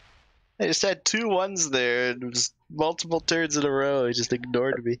 I just had 2 1s there and it was multiple turns in a row. He just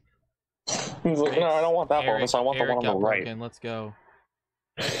ignored me. He's like, no, I don't want that bonus. I want the Eric one on got the right. broken. Let's go.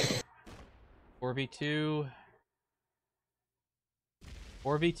 4v2.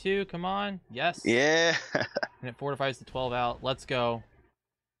 4v2, come on. Yes. Yeah. And it fortifies the 12 out. Let's go.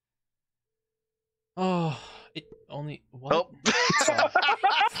 Oh, it only what? Oh.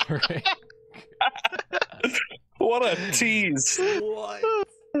 What a tease. What?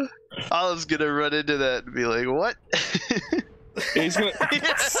 I was gonna run into that and be like, "What?" He's gonna.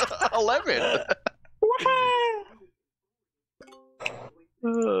 It's 11.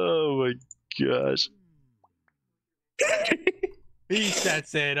 Oh my gosh. He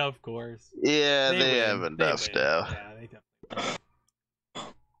sets it, of course. Yeah, they win. have enough win. now. Yeah, they definitely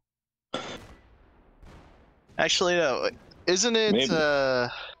win. Actually, no. Isn't it? Maybe.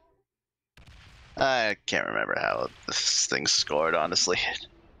 I can't remember how this thing scored. Honestly,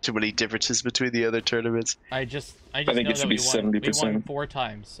 too many differences between the other tournaments. I just think know it that should we be won. We won 70%. 4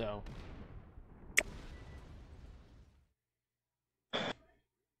 times, so.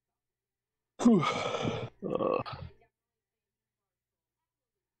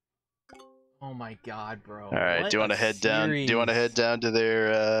 Oh my god, bro. All right, do you want to head down? Do you want to head down to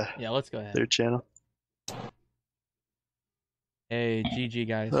their Yeah, let's go ahead. their channel? Hey, GG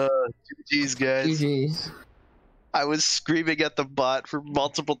guys. GG's guys. GG's. I was screaming at the bot for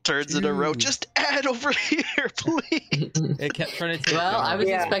multiple turns in a row. Dude. Just add over here, please. It kept trying to take Well, I was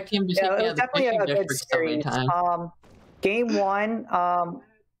Yeah. expecting him to Yeah, take it me was out of the definitely fishing a good district so many series. times. Game 1,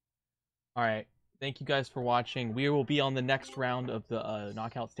 Alright, thank you guys for watching. We will be on the next round of the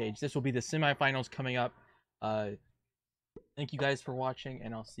knockout stage. This will be the semifinals coming up. Thank you guys for watching,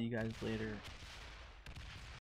 and I'll see you guys later.